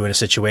to do in a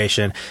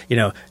situation.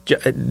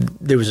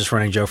 There was this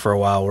running joke for a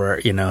while where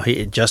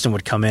Justin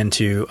would come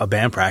into a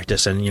band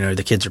practice, and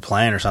the kids are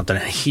playing or something,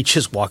 and he'd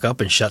just walk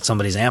up and shut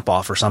somebody's amp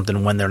off or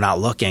something when they're not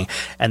looking,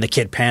 and the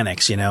kid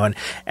panics.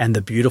 And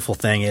the beautiful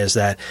thing is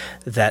that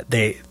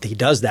he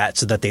does that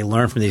so that they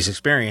learn from these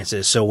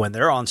experiences. So when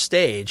they're on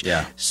stage,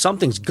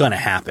 something's gonna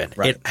happen.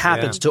 Right. It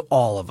happens to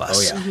all of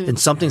us. Oh, yeah. And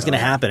something's gonna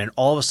happen, and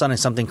all of a sudden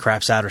something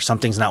craps out, or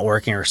something's not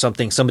working, or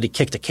somebody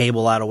kicked a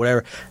cable out or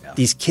whatever. Yeah.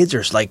 These kids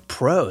are like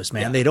pros,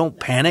 man. They don't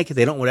panic.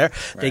 They don't whatever.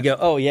 Right. They go,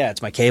 oh yeah,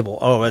 it's my cable.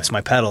 Oh, it's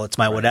my pedal. It's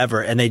my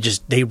whatever. And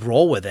they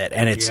roll with it.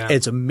 And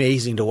it's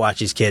amazing to watch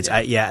these kids.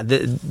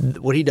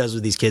 What he does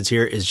with these kids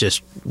here is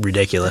just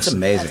ridiculous. It's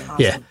amazing.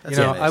 Awesome. Yeah.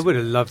 Amazing. I would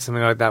have loved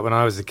something like that when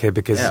I was a kid,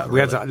 because we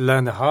had to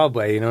learn the hard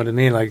way. You know what I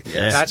mean? Like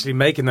actually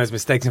making those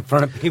mistakes in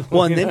front of people.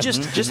 Well, and then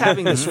just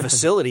having this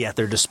facility at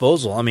their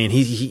disposal. I mean,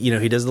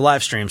 he does the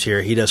live streams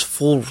here. He does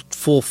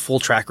full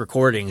track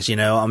recordings.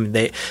 I mean,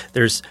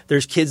 there's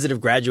kids that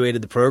have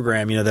graduated the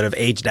program, that have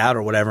aged out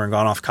or whatever and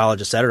gone off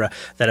college, etc.,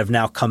 that have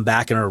now come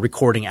back and are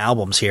recording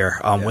albums here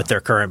with their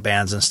current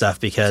bands and stuff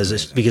because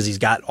he's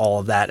got all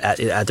of that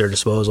at their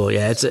disposal.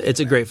 Yeah, it's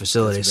a great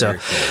facility. So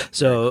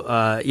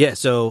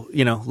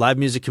Live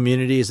Music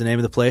Community is the name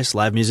of the place.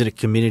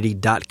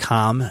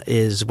 livemusiccommunity.com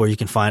is where you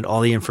can find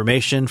all the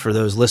information for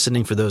those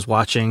listening, for those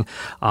watching.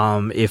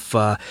 If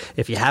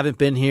you haven't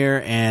been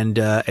here and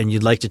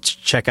you'd like to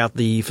check out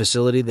the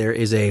facility, there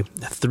is a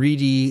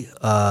 3D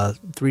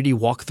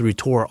walkthrough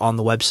tour on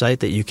the website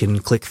that you can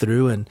click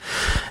through and,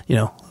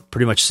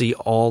 pretty much see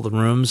all the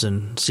rooms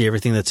and see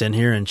everything that's in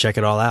here and check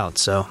it all out.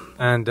 So,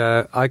 and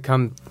I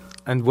come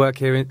and work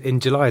here in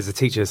July as a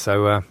teacher.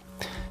 So,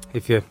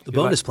 if you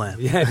bonus plan,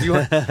 if you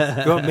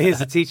want me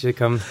as a teacher,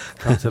 come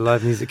to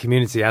Live Music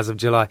Community as of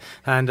July.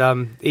 And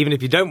even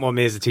if you don't want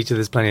me as a teacher,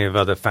 there's plenty of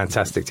other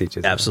fantastic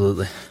teachers.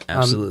 Absolutely,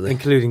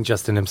 including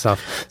Justin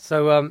himself.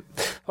 So,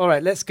 all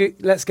right, let's get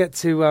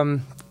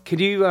to. Could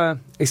you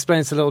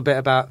explain us a little bit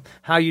about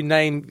how you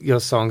name your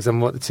songs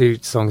and what the two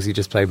songs you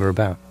just played were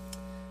about?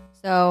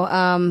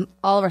 So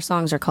all of our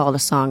songs are called A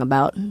Song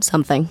About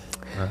Something.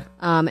 Right.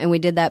 And we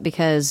did that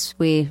because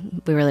we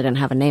really didn't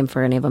have a name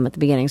for any of them at the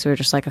beginning. So we were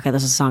just like, okay,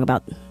 this is a song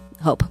about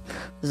hope.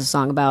 This is a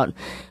song about...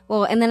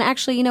 Well, and then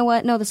actually, you know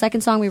what? No, the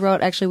second song we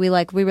wrote, actually,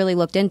 we really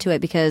looked into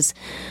it because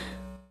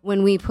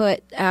when we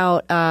put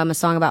out A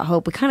Song About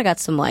Hope, we kind of got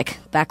some,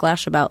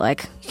 backlash about,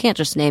 you can't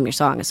just name your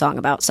song a song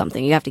about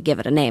something. You have to give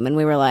it a name. And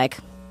we were like,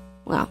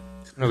 well...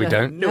 No, we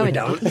don't. No, we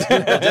don't.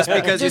 Just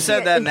because you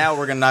said that, now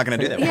we're not going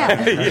to do that.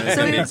 Yeah. It's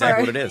going to be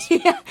exactly what it is.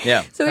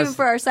 Yeah. So even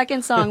for our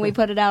second song, we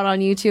put it out on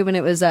YouTube, and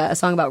it was a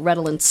song about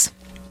redolence.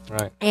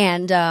 Right.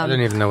 And I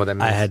don't even know what that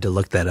means. I had to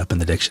look that up in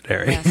the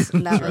dictionary. Yes,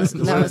 that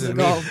was the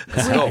goal.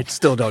 I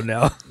still don't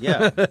know.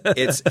 Yeah.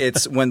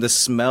 It's when the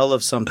smell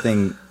of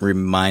something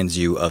reminds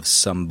you of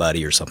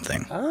somebody or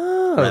something. Oh.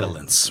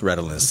 Redolence.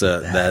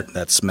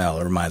 That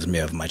smell reminds me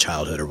of my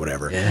childhood or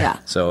whatever. Yeah.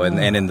 So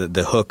and in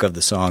the hook of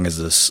the song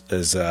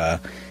is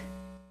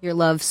your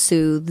love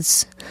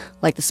soothes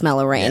like the smell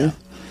of rain. Yeah.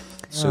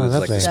 Soothes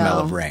like the smell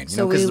of rain.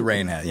 Because the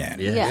rain has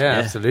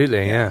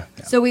absolutely, yeah.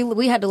 So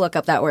we had to look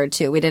up that word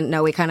too. We didn't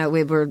know.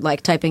 We were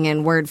typing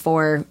in word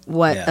for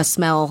what a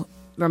smell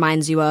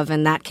reminds you of,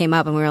 and that came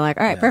up, and we were like,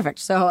 all right, perfect.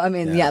 So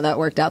that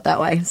worked out that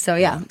way. So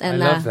and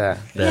I love that.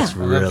 That's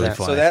really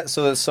fun.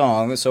 So the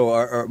song,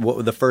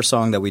 the first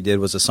song that we did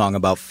was a song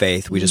about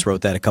faith. We just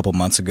wrote that a couple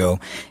months ago,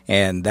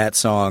 and that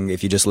song,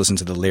 if you just listen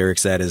to the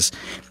lyrics,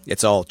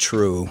 it's all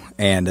true,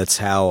 and that's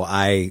how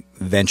I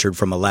ventured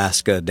from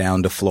Alaska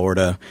down to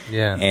Florida,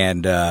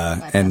 and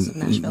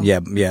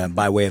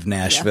by way of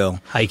Nashville,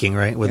 hiking,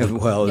 right? In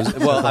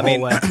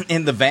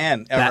the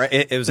van,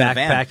 it was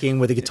backpacking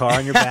with a guitar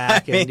on your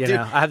back, and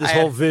I have this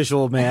whole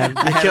visual, man.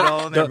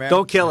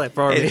 Don't kill it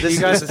for me. You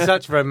guys are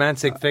such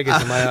romantic figures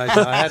in my eyes.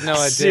 I had no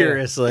idea.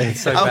 Seriously,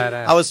 it's so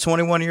badass. I was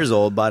 21 years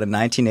old, bought a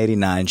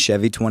 1989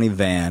 Chevy 20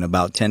 van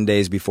about 10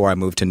 days before I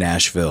moved to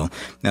Nashville,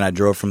 and I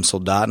drove from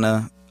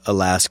Soldotna,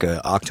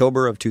 Alaska,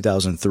 October of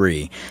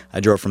 2003.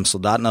 I drove from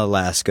Soldotna,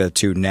 Alaska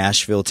to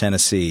Nashville,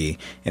 Tennessee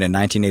in a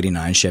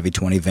 1989 Chevy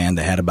 20 van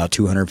that had about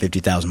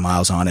 250,000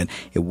 miles on it.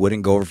 It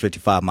wouldn't go over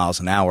 55 miles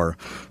an hour.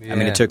 Yeah. I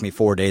mean, it took me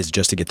 4 days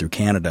just to get through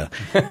Canada.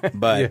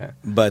 But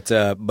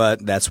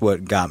that's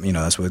what got me,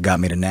 that's what got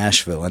me to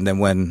Nashville. And then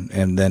when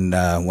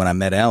I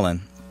met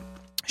Ellen,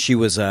 she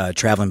was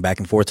traveling back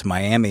and forth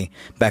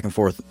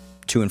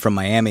to and from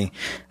Miami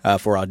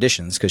for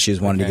auditions because she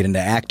was wanting to get into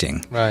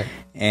acting. Right.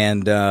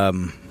 And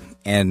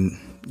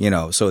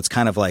so it's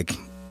kind of like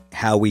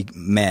how we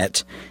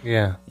met.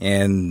 Yeah.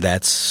 And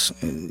that's,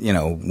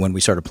 when we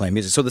started playing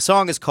music. So the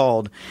song is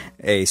called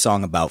A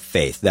Song About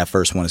Faith. That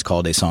first one is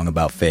called A Song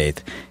About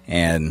Faith.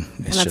 And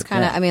that's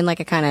kind of,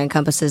 it kind of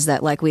encompasses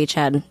that, we each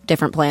had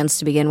different plans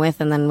to begin with,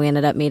 and then we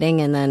ended up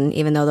meeting, and then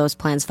even though those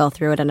plans fell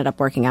through, it ended up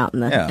working out in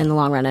the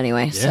long run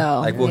anyway.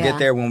 Yeah. So we'll get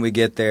there when we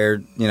get there,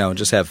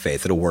 just have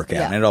faith. It'll work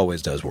out. And it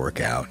always does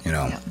work out,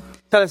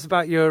 Tell us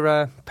about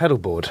your pedal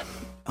board.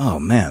 Oh,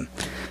 man.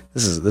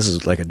 This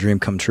is like a dream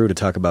come true to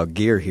talk about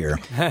gear here.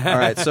 All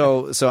right,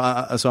 so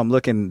I'm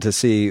looking to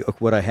see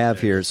what I have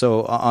here.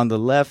 So on the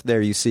left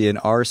there, you see an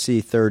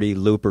RC30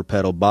 looper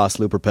pedal, Boss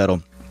looper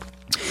pedal.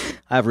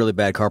 I have really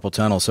bad carpal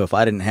tunnel, so if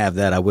I didn't have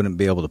that, I wouldn't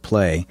be able to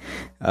play.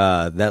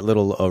 That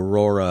little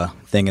Aurora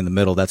thing in the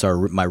middle, that's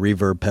my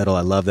reverb pedal.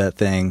 I love that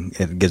thing.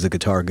 It gives the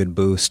guitar a good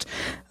boost.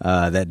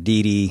 That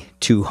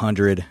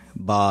DD200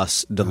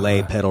 Boss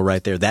delay pedal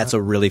right there, that's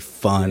a really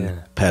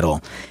fun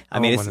pedal. I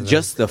mean, it's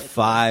just the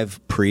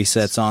 5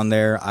 presets on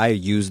there. I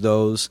use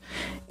those.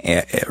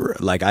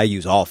 I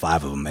use all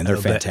 5 of them, and they're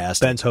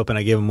fantastic. Ben's hoping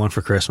I give him one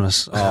for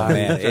Christmas. Oh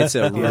man, it's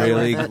a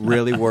really,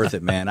 really worth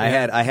it, man. I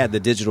had the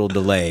digital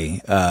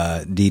delay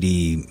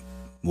DD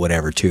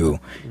whatever too,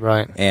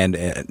 right? And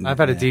I've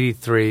had a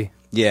DD3.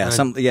 Yeah, I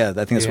think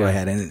that's what I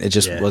had, and it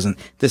just wasn't.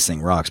 This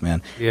thing rocks,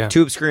 man. Yeah.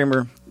 Tube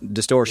screamer,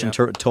 distortion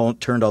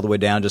turned all the way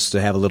down just to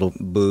have a little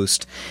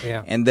boost.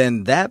 Yeah. And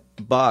then that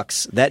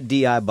box, that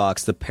DI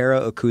box, the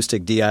Para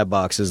Acoustic DI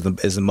box is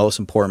the most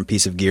important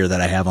piece of gear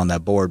that I have on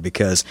that board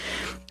because,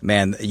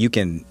 man, you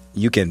can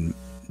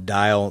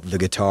dial the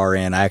guitar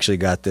in. I actually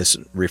got this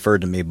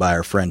referred to me by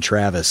our friend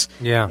Travis.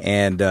 Yeah.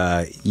 And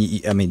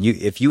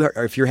if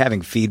you're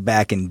having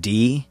feedback in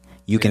D,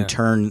 you can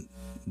turn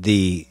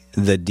the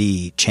the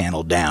D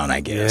channel down, I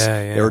guess,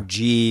 or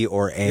G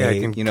or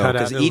A,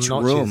 because each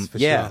room,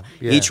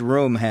 each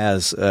room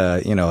has,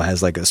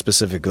 has like a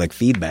specific like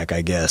feedback,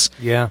 I guess.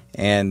 Yeah.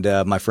 And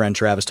my friend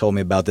Travis told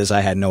me about this.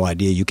 I had no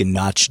idea you can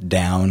notch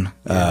down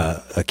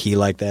a key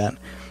like that.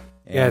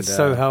 Yeah, it's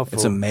so helpful.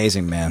 It's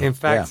amazing, man. In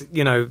fact,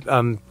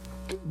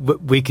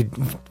 we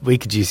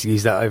could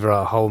use that over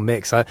our whole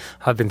mix.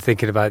 I've been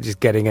thinking about just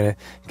getting a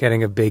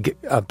big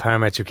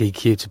parametric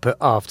EQ to put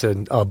after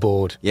our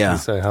board. Yeah,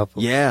 it's so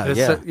helpful. Yeah,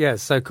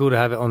 it's so cool to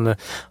have it on the.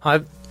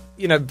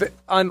 But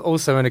I'm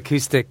also an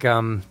acoustic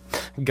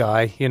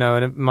guy,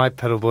 and my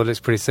pedal board looks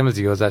pretty similar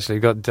to yours, actually.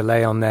 You've got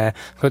delay on there,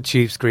 got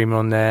tube screamer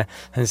on there,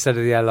 and instead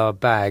of the LR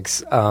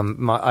bags,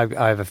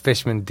 I have a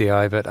Fishman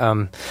DI, but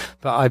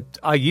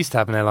I used to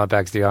have an LR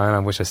bags DI, and I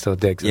wish I still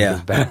did, because it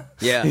was better.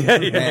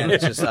 Man,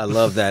 it's just, I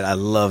love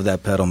that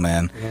pedal,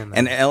 man. Yeah, man.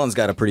 And Ellen's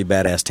got a pretty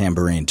badass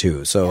tambourine,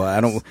 too, so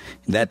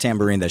that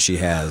tambourine that she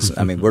has,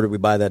 I mean, where did we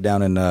buy that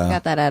down in?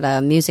 Got that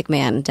at Music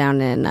Man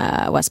down in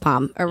West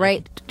Palm, or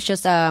right,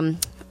 just, oh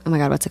my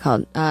God, what's it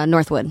called?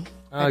 Northwood.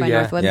 Oh, yeah.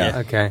 Northwood. Yeah.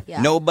 Okay.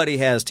 Yeah. Nobody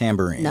has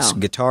tambourines. No.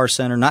 Guitar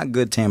Center, not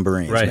good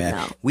tambourines, Right. man.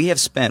 No. We have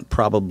spent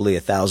probably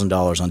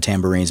 $1,000 on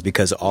tambourines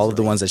because all of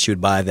the ones that she would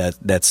buy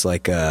that's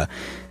like a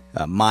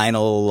Meinl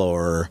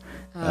or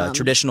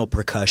traditional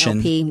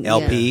percussion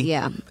LP.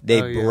 Yeah.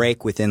 they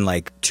break within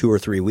like 2 or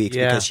 3 weeks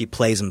because she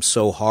plays them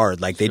so hard.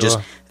 Like they just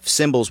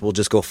cymbals will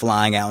just go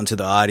flying out into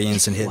the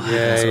audience and hit and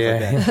stuff like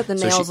that. The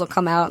nails will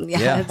come out.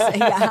 Yeah.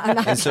 I'm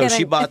not And so kidding.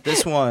 she bought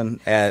this one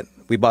at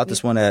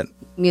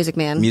Music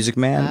Man.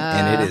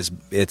 And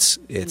it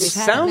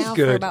Sounds now for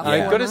good. about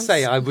I've 4 got to months.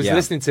 say, I was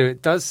listening to it.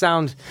 It does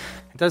sound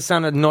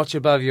a notch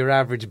above your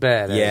average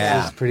bear.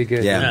 Yeah. It's pretty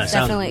good. Yeah.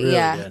 Definitely, really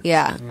yeah, good.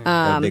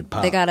 yeah. big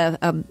pop. They got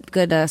a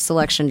good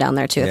selection down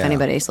there too. If Yeah.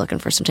 anybody's looking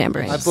for some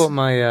tambourines, I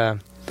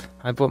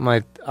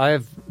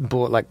have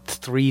bought like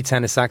 3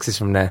 tenor saxes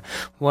from there.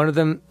 One of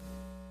them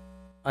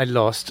I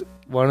lost.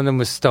 One of them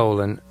was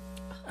stolen.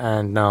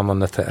 And now I'm on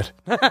the 3rd.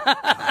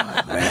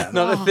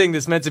 Not a thing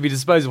that's meant to be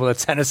disposable, a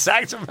tenor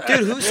sax. Dude,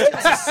 who steals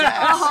a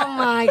sax? oh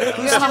my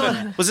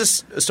God. Was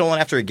this stolen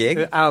after a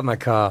gig? Out of my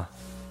car.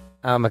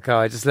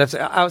 I just left it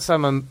outside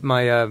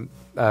my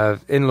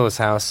in-laws'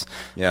 house,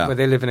 where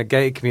they live in a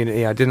gated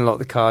community. I didn't lock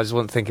the car. I just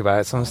wasn't thinking about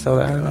it. Someone stole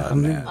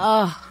it.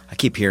 I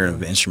keep hearing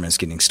of instruments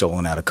getting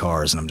stolen out of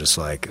cars, and I'm just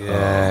like,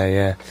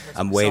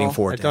 I'm waiting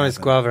for it to Adonis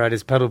happen. Guava had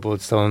his pedal board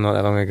stolen not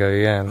that long ago.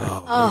 Yeah,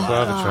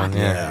 Guavatron.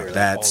 Yeah,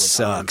 that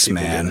sucks,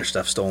 People getting man. their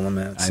stuff stolen,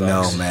 man. It I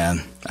sucks. know,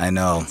 man. I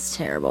know. It's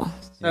terrible.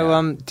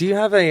 So, do you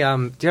have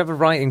a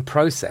writing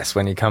process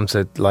when you come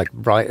to like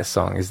write a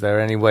song? Is there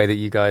any way that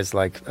you guys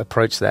like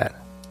approach that?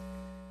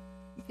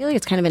 I feel like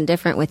it's kind of been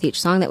different with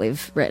each song that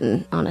we've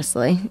written,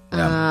 honestly.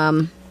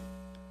 Yeah.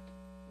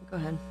 Go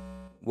ahead.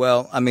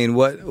 Well, I mean,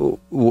 what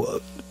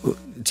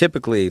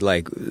typically,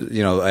 like,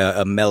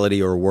 a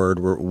melody or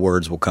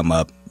words will come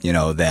up,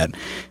 that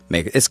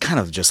make it's kind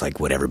of just like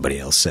what everybody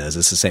else says.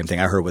 It's the same thing.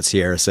 I heard what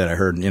Sierra said. I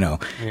heard,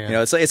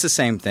 it's the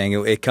same thing.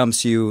 It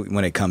comes to you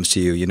when it comes to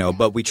you,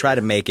 but we try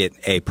to make it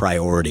a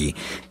priority,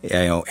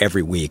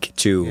 every week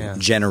to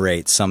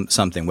generate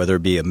something, whether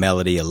it be a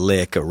melody, a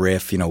lick, a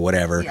riff,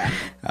 whatever. Yeah.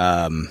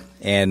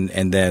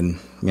 And then,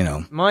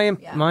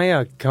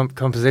 My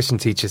composition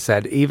teacher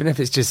said, even if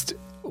it's just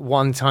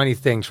one tiny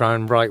thing, try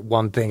and write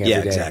one thing every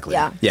day. Exactly.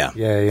 Yeah.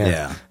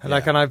 And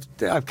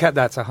I've kept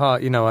that to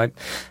heart.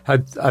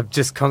 I've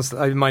just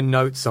constantly my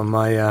notes on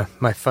my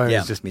phone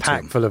is just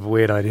packed full of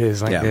weird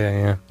ideas. Like,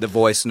 the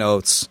voice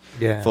notes,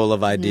 full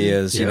of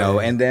ideas,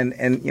 and then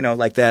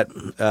like that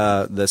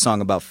the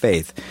song about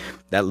faith.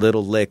 That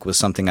little lick was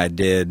something I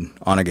did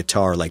on a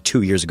guitar like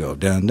 2 years ago.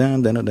 Dun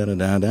dun dun dun dun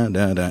dun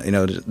dun dun.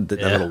 That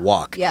little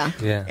walk. Yeah.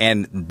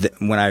 And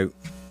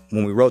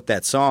when we wrote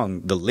that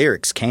song, the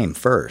lyrics came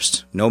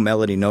first. No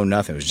melody, no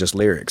nothing. It was just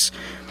lyrics.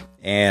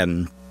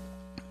 And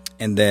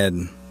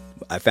then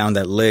I found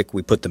that lick.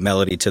 We put the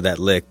melody to that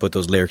lick, put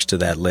those lyrics to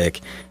that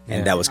lick,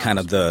 and that was kind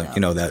of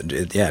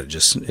it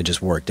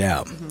just worked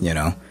out.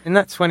 In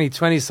that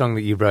 2020 song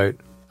that you wrote,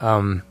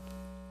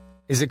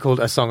 is it called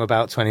A Song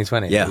About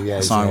 2020? Yeah,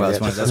 A Song About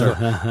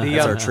 2020.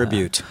 That's our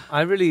tribute.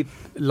 I really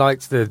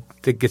liked the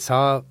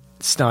guitar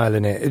style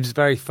in it. It was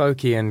very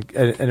folky and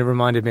it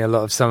reminded me a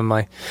lot of some of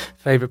my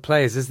favorite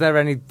players. Is there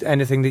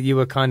anything that you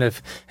were kind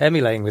of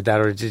emulating with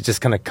that, or did it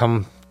just kind of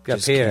come up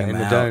here in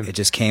the dome? It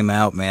just came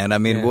out, man. I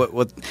mean,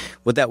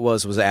 what that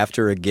was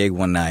after a gig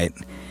one night.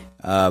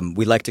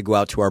 We like to go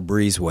out to our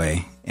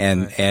breezeway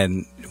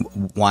and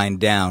wind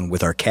down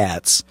with our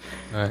cats,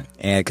 right?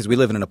 And because we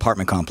live in an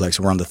apartment complex,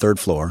 we're on the 3rd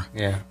floor,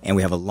 and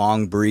we have a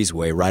long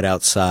breezeway right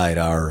outside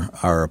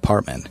our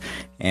apartment.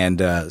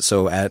 And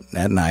so at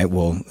night,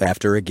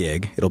 after a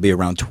gig, it'll be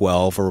around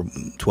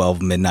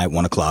 12 midnight,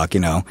 1 o'clock,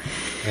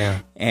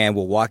 and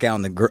we'll walk out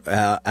in the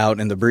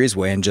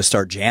breezeway and just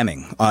start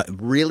jamming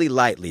really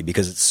lightly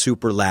because it's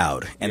super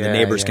loud and the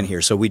neighbors can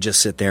hear. So we just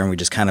sit there and we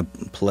just kind of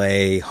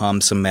play,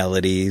 hum some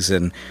melodies,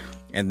 and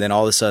then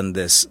all of a sudden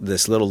this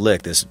little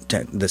lick, this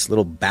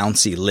little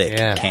bouncy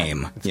lick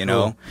came,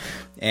 cool.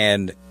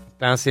 and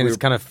bouncy and it's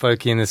kind of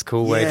folky in this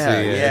cool way too.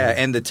 Yeah,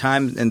 and the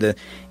time and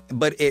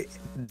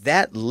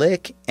that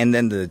lick and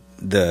then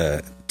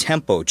the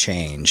tempo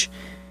change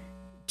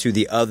to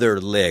the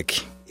other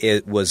lick,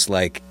 it was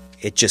like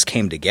it just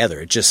came together.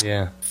 It just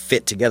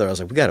fit together. I was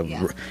like, we got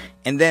to.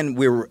 And then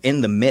we were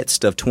in the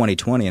midst of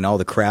 2020 and all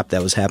the crap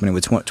that was happening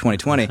with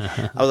 2020.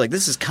 I was like,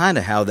 this is kind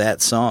of how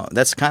that song.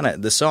 That's kind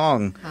of the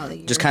song.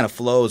 Just kind of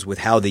flows with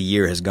how the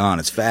year has gone.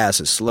 It's fast.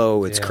 It's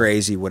slow. It's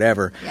crazy.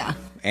 Whatever. Yeah.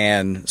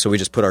 And so we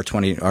just put our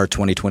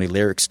 2020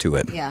 lyrics to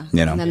it. Yeah.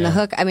 You know. And then the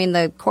hook. I mean,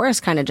 the chorus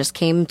kind of just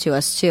came to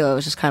us too. It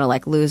was just kind of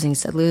like losing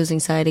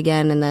sight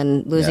again, and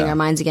then losing our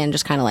minds again.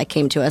 Just kind of like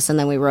came to us, and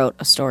then we wrote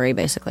a story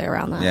basically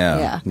around that.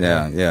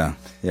 Yeah.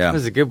 That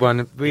was a good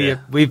one.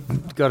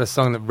 We've got a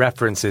song that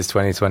references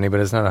 2020, but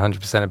it's not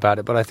 100% about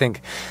it. But I think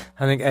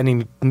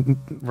any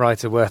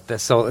writer worth their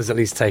salt has at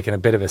least taken a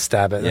bit of a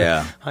stab at it.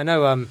 Yeah. I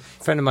know a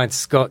friend of mine,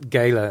 Scott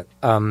Gaylor,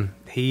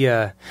 he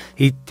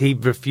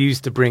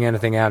refused to bring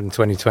anything out in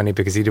 2020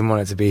 because he didn't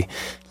want it to be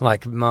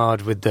like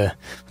marred with the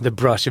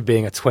brush of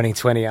being a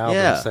 2020 album.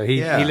 Yeah, so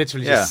he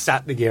literally just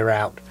sat the gear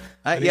out.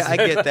 I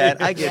get that.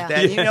 I get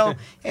that. You know,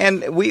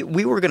 and we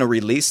were going to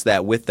release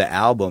that with the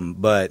album,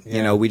 but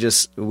you know, we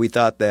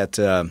thought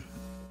that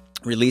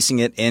releasing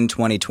it in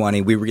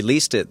 2020, we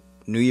released it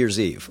New Year's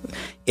Eve.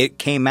 It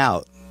came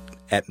out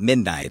at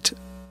midnight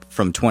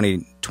from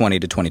 2020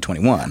 to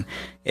 2021.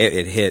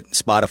 It hit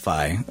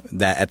Spotify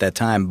at that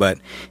time, but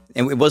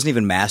it wasn't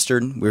even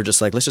mastered. We were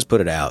just like, let's just put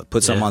it out,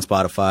 put something on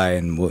Spotify,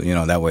 and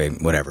we'll, that way,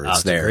 whatever,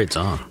 it's there. It's a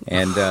great song.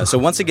 And so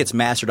once it gets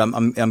mastered,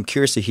 I'm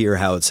curious to hear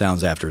how it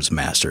sounds after it's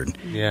mastered.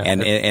 Yeah.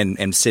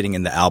 And sitting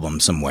in the album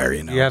somewhere.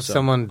 You have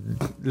someone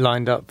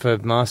lined up for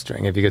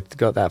mastering. Have you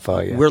got that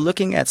far yet? We're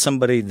looking at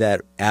somebody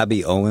that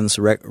Abby Owens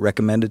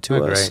recommended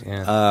to us. Great,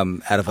 yeah. Out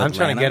of Atlanta. I'm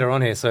trying to get her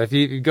on here. So if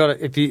you got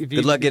it,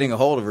 good luck getting a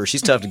hold of her.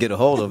 She's tough to get a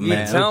hold of,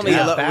 man. Tell me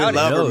about we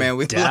love her, man.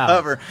 We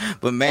love her,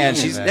 but man,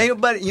 she's. Man.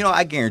 But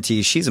I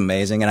guarantee she's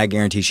amazing, and I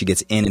guarantee she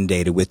gets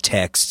inundated with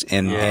texts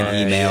and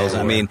emails.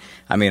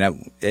 Yeah.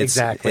 It's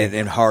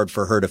and hard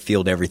for her to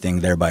field everything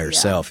there by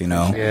herself.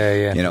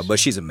 But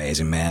she's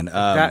amazing, man.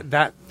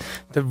 The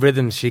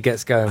rhythm she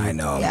gets going. I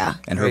know. Yeah.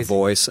 And her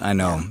voice, I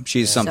know.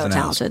 She's something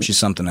else. She's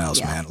something else,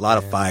 man. A lot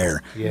of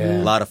fire.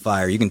 Yeah. A lot of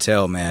fire. You can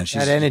tell, man.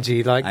 She's, that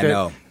energy, I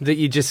know. that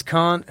you just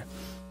can't.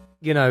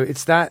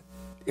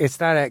 It's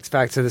that X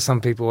factor that some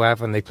people have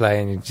when they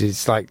play, and it's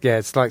just like,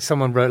 it's like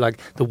someone wrote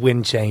like the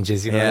wind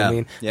changes, you know what I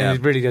mean? Yeah. And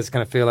it really does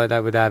kind of feel like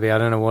that with Abby. I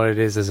don't know what it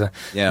is as a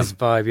this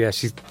vibe. Yeah,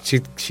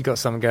 she got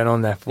something going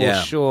on there for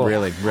sure.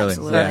 Really.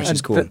 Absolutely. Yeah,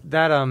 she's cool.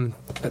 That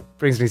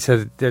brings me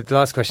to the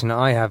last question that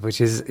I have,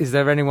 which is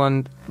there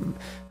anyone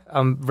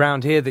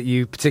round here that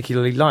you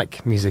particularly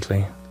like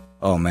musically?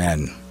 Oh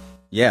man.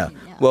 Yeah.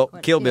 Well,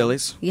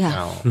 Killbillies.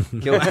 Yeah.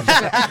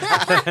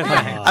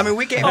 I mean,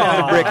 we came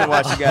down to Brick and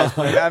watched you guys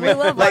play. I mean,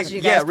 we love watching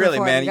you guys really,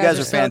 perform. man. You guys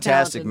are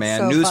fantastic, so man.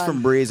 talented, so News fun.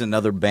 from Bree is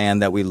another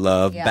band that we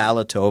love. Yeah.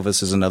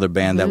 Balatovas is another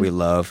band that we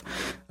love.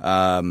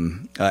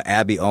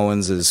 Abby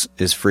Owens is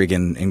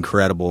freaking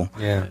incredible.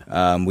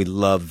 Yeah. We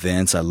love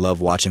Vince. I love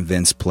watching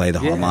Vince play the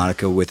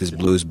harmonica with his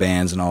blues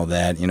bands and all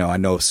that. I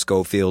know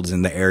Schofield's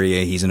in the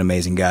area. He's an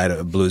amazing guy,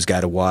 a blues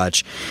guy to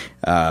watch.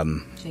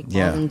 Jake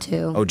Walden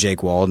too. Oh,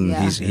 Jake Walden.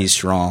 Yeah. He's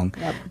strong.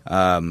 Yep.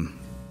 I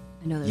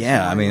know there's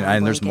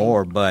and there's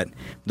more, but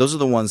those are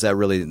the ones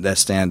that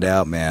stand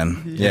out,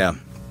 man. Yeah.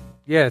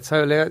 Yeah,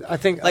 totally. I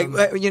think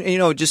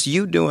just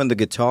you doing the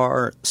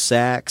guitar,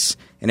 sax,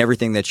 and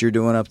everything that you're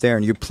doing up there,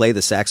 and you play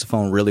the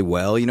saxophone really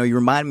well. You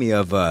remind me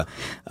of all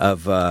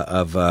the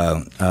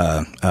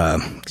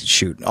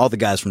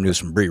guys from News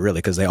from Bree, really,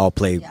 because they all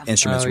play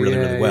instruments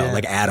really well. Yeah.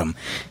 Like Adam,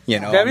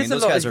 there is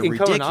those a lot guys are in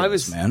common.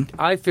 ridiculous, man.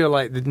 I feel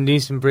like the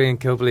News from Bree and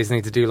Killbillies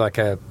need to do like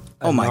a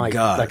Oh my night,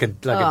 God! like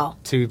a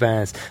two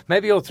bands.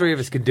 Maybe all three of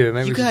us could do it.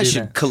 Maybe you we guys do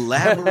should that.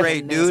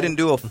 collaborate, dude, and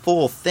do a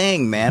full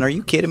thing, man. Are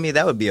you kidding me?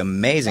 That would be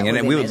amazing,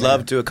 and we would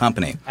love to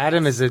accompany.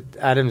 Adam's a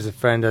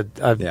friend,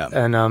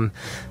 and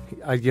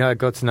I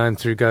got to know him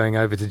through going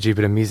over to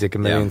Jupiter Music a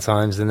million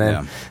times, and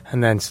then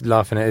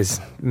laughing at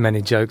his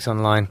many jokes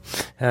online.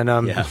 And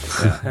I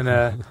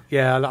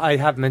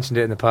have mentioned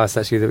it in the past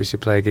actually that we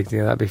should play a gig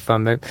together. That'd be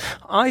fun. But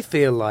I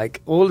feel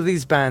like all of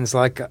these bands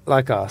like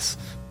us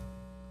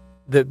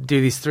that do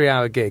these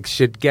 3-hour gigs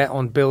should get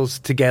on bills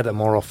together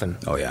more often.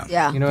 Oh yeah,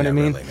 yeah. You know what I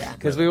mean? Really.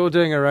 Because we're all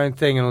doing our own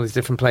thing in all these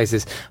different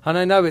places, and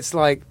I know it's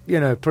like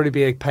probably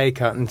be a pay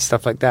cut and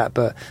stuff like that,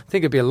 but I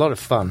think it'd be a lot of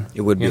fun.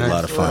 It would be a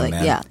lot of fun,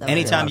 man. Yeah,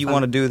 anytime you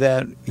want to do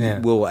that,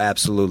 we'll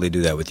absolutely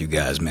do that with you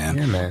guys, man.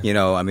 Yeah, man.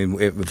 I mean,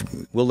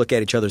 we'll look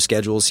at each other's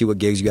schedules, see what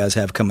gigs you guys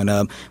have coming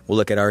up. We'll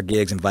look at our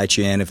gigs, invite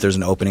you in if there's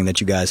an opening that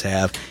you guys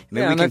have.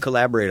 Maybe we can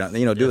collaborate on,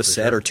 do a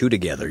set or two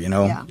together.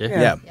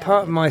 Yeah.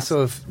 Part of my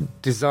sort of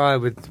desire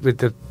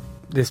with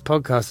this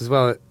podcast as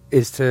well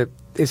is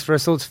for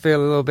us all to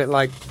feel a little bit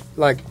like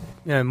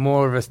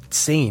more of a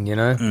scene,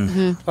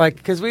 like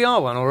because we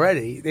are one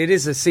already. It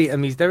is a scene. I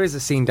mean, there is a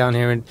scene down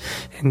here, and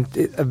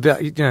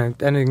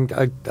anything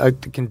I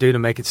can do to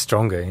make it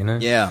stronger,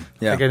 Yeah.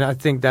 Again, I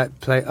think that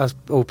us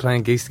all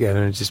playing gigs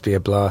together would just be a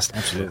blast.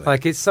 Absolutely.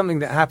 Like it's something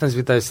that happens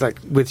with those, like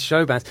with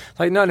show bands,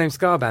 like No Name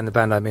Scar Band, the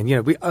band I'm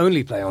in. We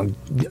only play on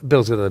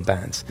bills with other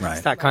bands. Right.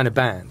 It's that kind of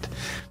band.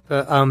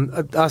 But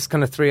us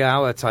kind of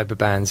 3-hour type of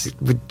bands,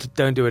 we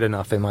don't do it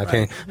enough, in my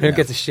opinion. We don't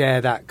get to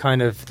share that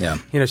kind of,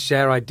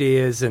 share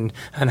ideas and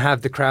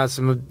have the crowds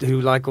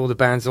who like all the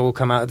bands all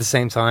come out at the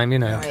same time.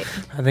 Right.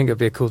 I think it'd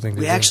be a cool thing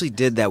to do. We actually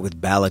did that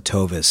with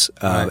Balatovis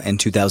in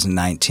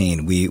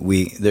 2019.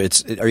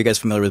 Are you guys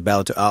familiar with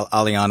Balatovis?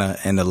 Aliana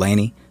and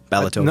Eleni?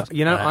 Balatovis?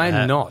 No,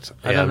 I'm not.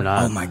 I don't know.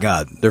 Oh my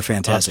God, they're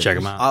fantastic. Check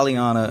them out.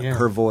 Aliana,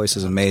 her voice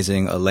is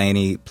amazing.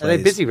 Eleni plays. Are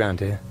they busy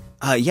around here?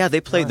 Yeah, they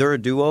play. They're a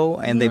duo,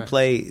 and they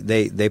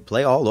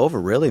play all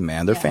over. Really,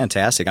 man, they're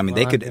fantastic. I mean,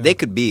 they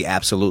could be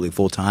absolutely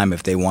full time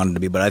if they wanted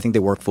to be, but I think they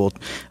work full.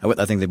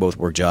 I think they both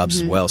work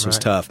jobs as well, so it's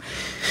tough.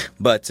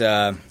 But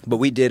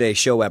we did a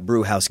show at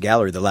Brewhouse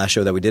Gallery. The last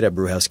show that we did at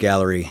Brewhouse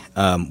Gallery,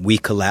 we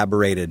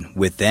collaborated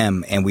with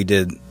them, and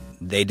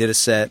they did a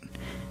set,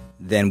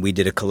 then we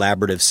did a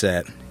collaborative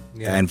set.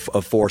 And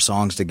of 4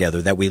 songs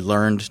together that we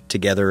learned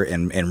together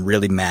and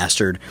really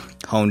mastered,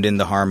 honed in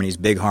the harmonies,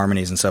 big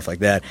harmonies and stuff like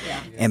that. Yeah.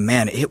 And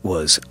man, it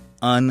was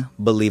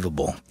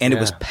unbelievable. And it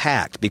was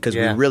packed because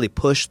we really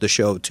pushed the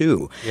show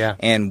too. Yeah.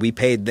 And we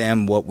paid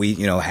them what we,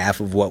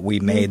 half of what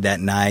we made that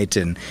night.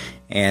 And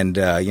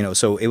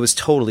so it was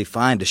totally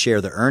fine to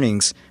share the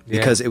earnings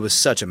because it was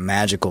such a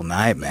magical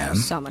night, man.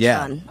 So much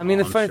fun. I mean,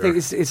 the funny thing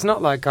is, it's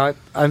not like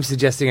I'm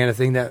suggesting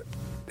anything that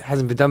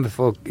hasn't been done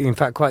before. In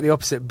fact, quite the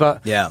opposite.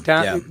 But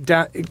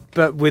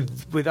but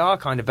with our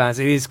kind of bands,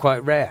 it is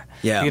quite rare.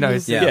 Yeah,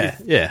 It's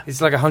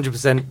like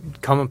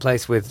 100%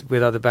 commonplace with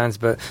other bands.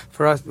 But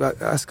for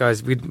us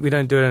guys, we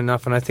don't do it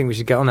enough, and I think we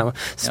should get on that one.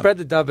 Spread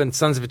the Dub and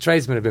Sons of a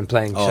Tradesman have been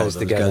playing shows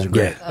together. Guys are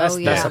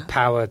great. That's a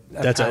power.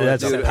 That's a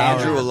power.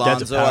 Andrew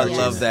Alonso, I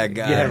love that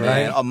guy. Yeah,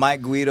 man. Oh,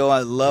 Mike Guido,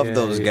 I love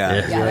those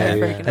guys.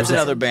 That's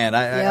another band.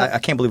 I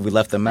can't believe we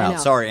left them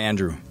out. Sorry,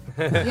 Andrew.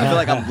 I feel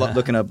like I'm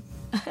looking up.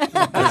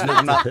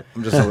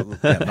 I'm just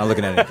not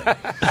looking at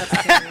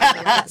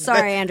it.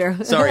 Sorry, Andrew.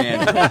 We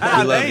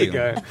love you.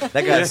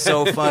 That guy's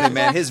so funny,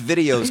 man. His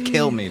videos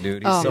kill me,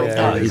 dude. He's so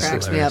funny. He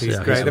cracks me up. He's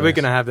great. We're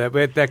going to have that.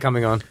 They're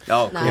coming on.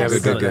 Oh, nice. Yeah,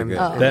 we're good.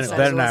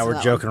 Ben and I were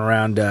joking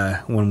around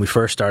when we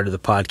first started the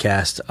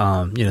podcast.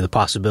 The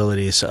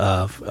possibilities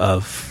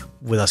of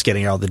with us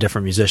getting all the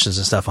different musicians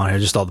and stuff on here,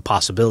 just all the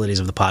possibilities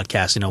of the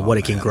podcast. What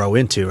it can grow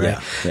into, right?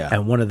 Yeah.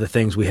 And one of the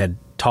things we had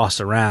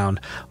tossed around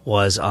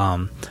was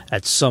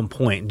at some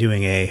point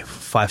doing a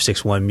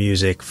 561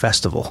 music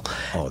festival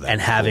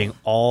and having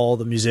all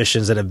the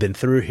musicians that have been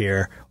through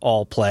here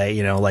all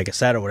play, like a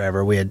set or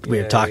whatever. We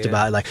had talked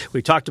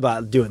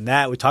about doing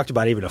that. We talked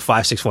about even a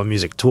 561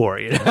 music tour.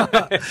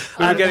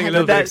 I'm getting a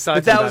little bit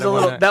excited.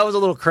 But that was a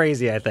little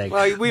crazy, I think.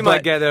 Well, we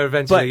might get there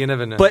eventually. You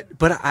never know. But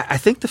I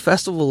think the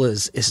festival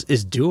is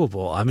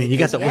doable. I mean, you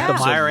got the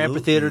Meyer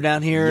Amphitheater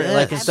down here,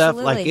 and stuff.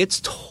 Like it's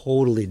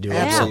totally doable.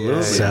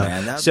 Absolutely,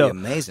 man. That'd be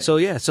amazing. So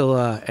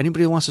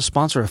anybody who wants to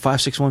sponsor a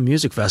 561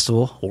 music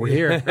festival, we're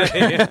here.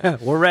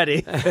 We're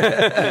ready.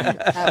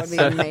 That would be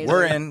amazing.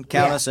 We're in.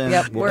 Count us in.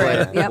 Yep,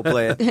 We'll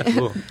play it.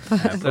 Cool.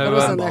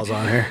 So, balls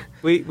on here.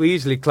 We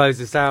usually close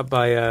this out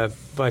by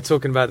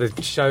talking about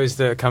the shows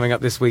that are coming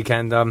up this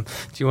weekend. Do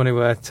you want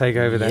to take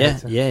over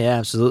that? Yeah,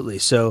 absolutely.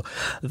 So,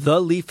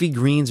 the Leafy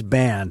Greens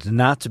Band,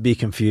 not to be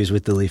confused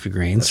with the Leafy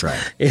Greens,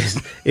 that's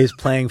right, is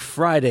playing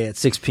Friday at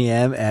 6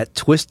 p.m. at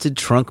Twisted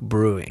Trunk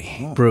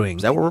Brewing.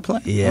 Is that where we're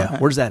playing? Yeah.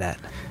 Right. Where's that at?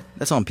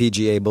 That's on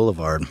PGA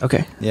Boulevard.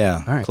 Okay.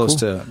 Yeah. All right, close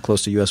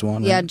to US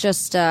 1. Yeah,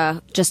 just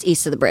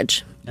east of the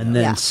bridge. And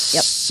then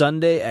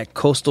Sunday at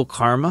Coastal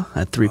Karma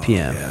at 3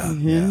 p.m.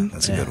 Yeah,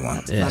 that's a good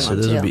one. Yeah, so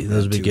those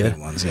would be good.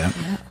 Good ones, yeah.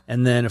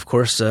 And then, of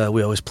course,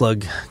 we always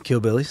plug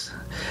Killbillies.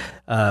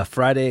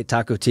 Friday at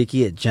Taco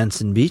Tiki at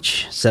Jensen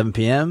Beach, 7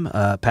 p.m.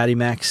 Patty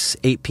Mac's,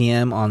 8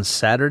 p.m. on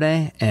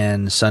Saturday.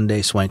 And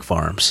Sunday, Swank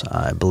Farms.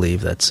 I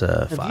believe that's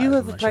 5. Have you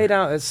ever played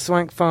out at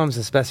Swank Farms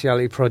and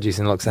Specialty Produce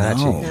in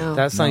Loxahatchee? No.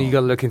 That's something you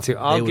got to look into.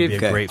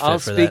 I'll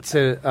speak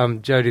to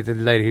Jody, the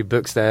lady who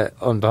books there,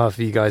 on behalf of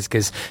you guys,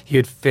 because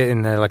you'd fit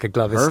in there like a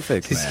glove.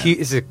 Perfect, man.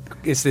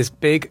 It's this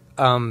big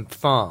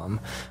farm,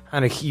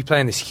 and you play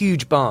in this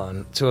huge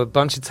barn to a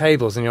bunch of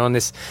tables, and you're on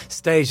this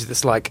stage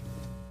that's like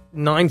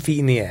 9 feet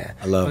in the air.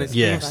 I love it.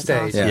 Yeah.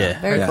 Stage. Yeah.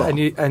 Very cool.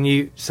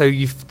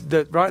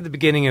 Right at the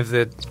beginning of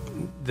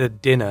the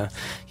dinner,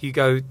 you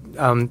go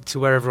to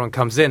where everyone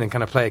comes in and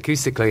kind of play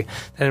acoustically.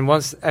 Then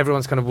once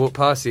everyone's kind of walked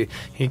past you,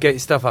 you get your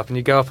stuff up and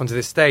you go up onto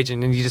this stage,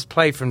 and then you just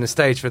play from the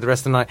stage for the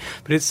rest of the night.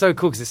 But it's so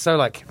cool because it's so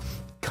like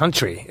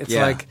country. It's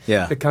like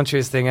the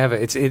countryest thing ever.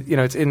 It's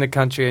in the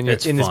country, and you're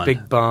in this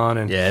big barn.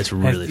 And it's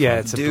really fun.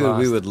 It's a dude, blast.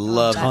 we would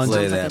love to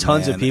play that.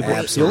 Tons of people.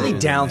 Absolutely, the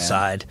only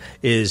downside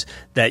is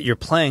that you're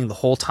playing the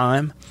whole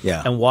time.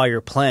 Yeah. And while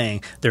you're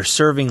playing, they're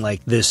serving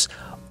like this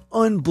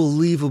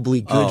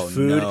unbelievably good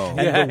food, no.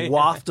 and the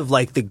waft of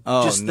like the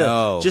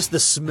just the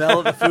smell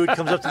of the food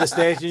comes up to the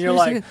stage, and you're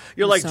like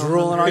so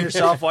drooling on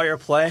yourself while you're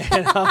playing.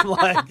 And I'm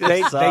like,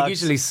 They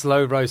usually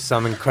slow roast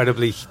some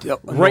incredibly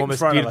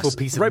enormous, beautiful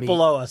piece of right meat.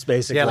 below us,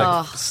 basically. Yeah,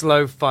 like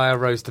slow fire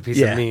roast a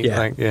piece of meat. Yeah.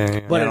 Like,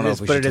 yeah. But I don't know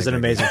if we should it is take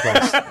an that. amazing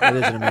place. It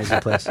is an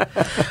amazing place.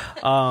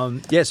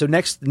 So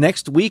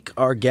next week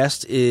our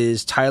guest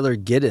is Tyler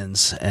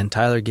Giddens, and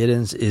Tyler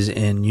Giddens is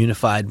in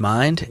Unified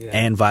Mind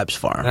and Vibes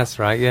Farm. That's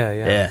right.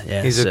 Yeah.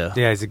 He's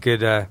a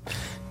good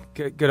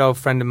old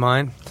friend of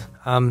mine.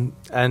 I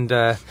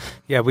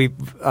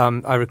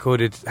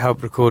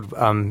helped record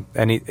an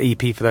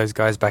EP for those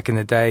guys back in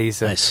the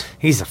days. Nice.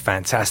 He's a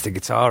fantastic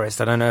guitarist.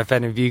 I don't know if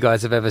any of you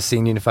guys have ever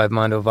seen Unified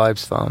Mind or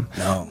Vibes Farm.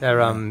 No. They're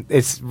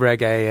it's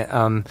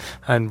reggae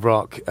and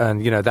rock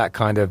and that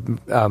kind of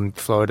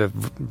Florida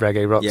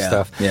reggae rock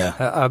stuff.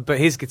 Yeah. But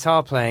his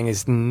guitar playing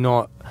is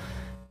not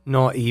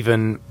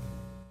even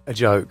a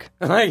joke.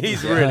 Like,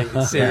 he's really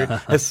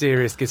a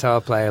serious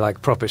guitar player,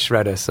 like proper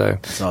shredder. So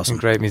That's awesome.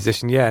 Great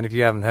musician. Yeah, and if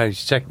you haven't heard, you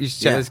should check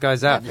those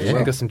guys out.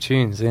 They've got some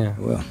tunes. Yeah.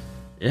 Well,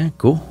 Yeah,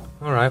 cool.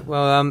 All right.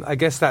 Well, I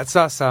guess that's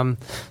us.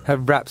 That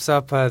wraps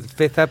up the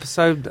 5th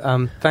episode.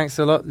 Thanks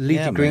a lot,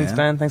 Leafy Greens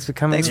Band. Thanks for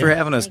coming. Thanks for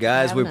having us,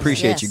 guys. We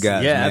appreciate you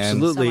guys. Yeah, man.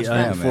 absolutely. So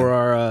much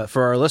fun.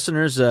 For our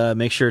listeners,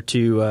 make sure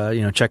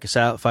to check us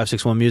out,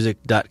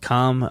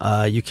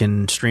 561music.com. You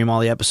can stream all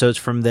the episodes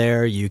from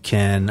there. You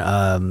can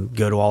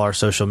go to all our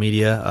social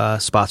media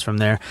spots from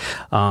there.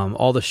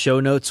 All the show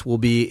notes will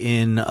be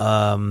in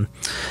all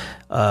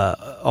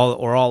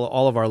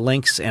of our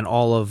links, and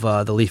all of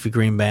the Leafy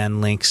Green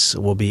Band links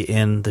will be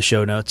in the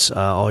show notes.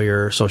 All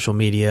your social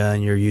media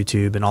and your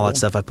YouTube and all that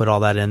stuff. I put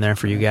all that in there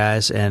for you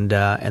guys. And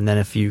then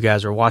if you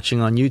guys are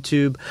watching on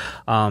YouTube,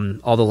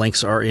 all the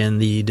links are in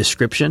the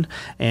description.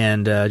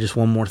 And just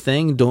one more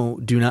thing,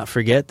 do not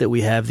forget that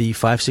we have the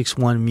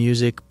 561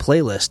 Music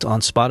playlist on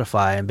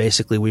Spotify. And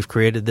basically, we've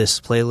created this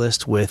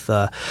playlist with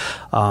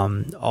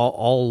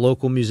all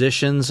local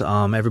musicians,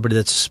 everybody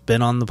that's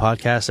been on the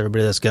podcast,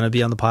 everybody that's going to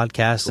be on the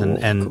podcast.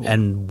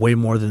 And way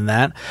more than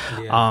that.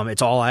 Yeah.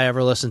 It's all I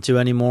ever listen to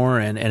anymore,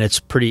 and it's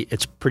pretty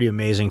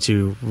amazing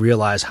to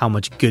realize how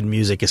much good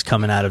music is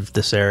coming out of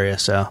this area.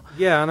 So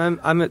yeah, and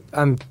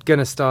I'm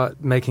gonna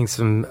start making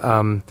some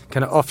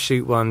kind of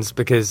offshoot ones,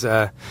 because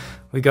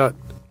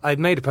I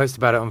made a post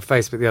about it on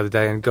Facebook the other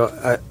day and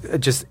got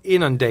just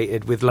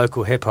inundated with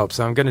local hip hop.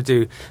 So I'm going to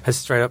do a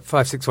straight up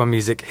 561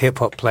 Music hip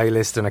hop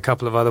playlist and a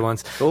couple of other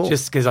ones,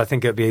 just because I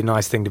think it'd be a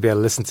nice thing to be able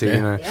to listen to.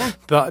 Yeah.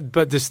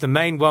 But just the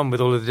main one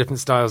with all of the different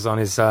styles on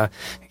is I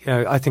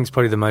think it's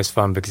probably the most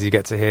fun, because you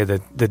get to hear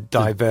the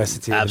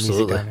diversity.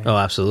 Absolutely. Of the music.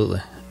 Absolutely.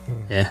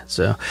 Yeah.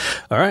 So,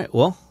 all right.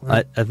 Well,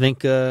 I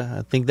think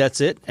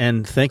that's it.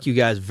 And thank you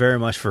guys very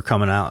much for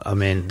coming out. I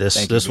mean,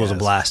 this was a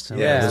blast.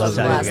 Yeah, it was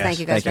a blast. Thank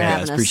you guys for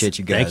having us. Appreciate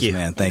you guys, Thank you.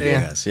 man. Thank you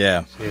guys.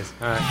 Yeah. Cheers.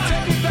 All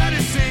right. Everybody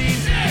sing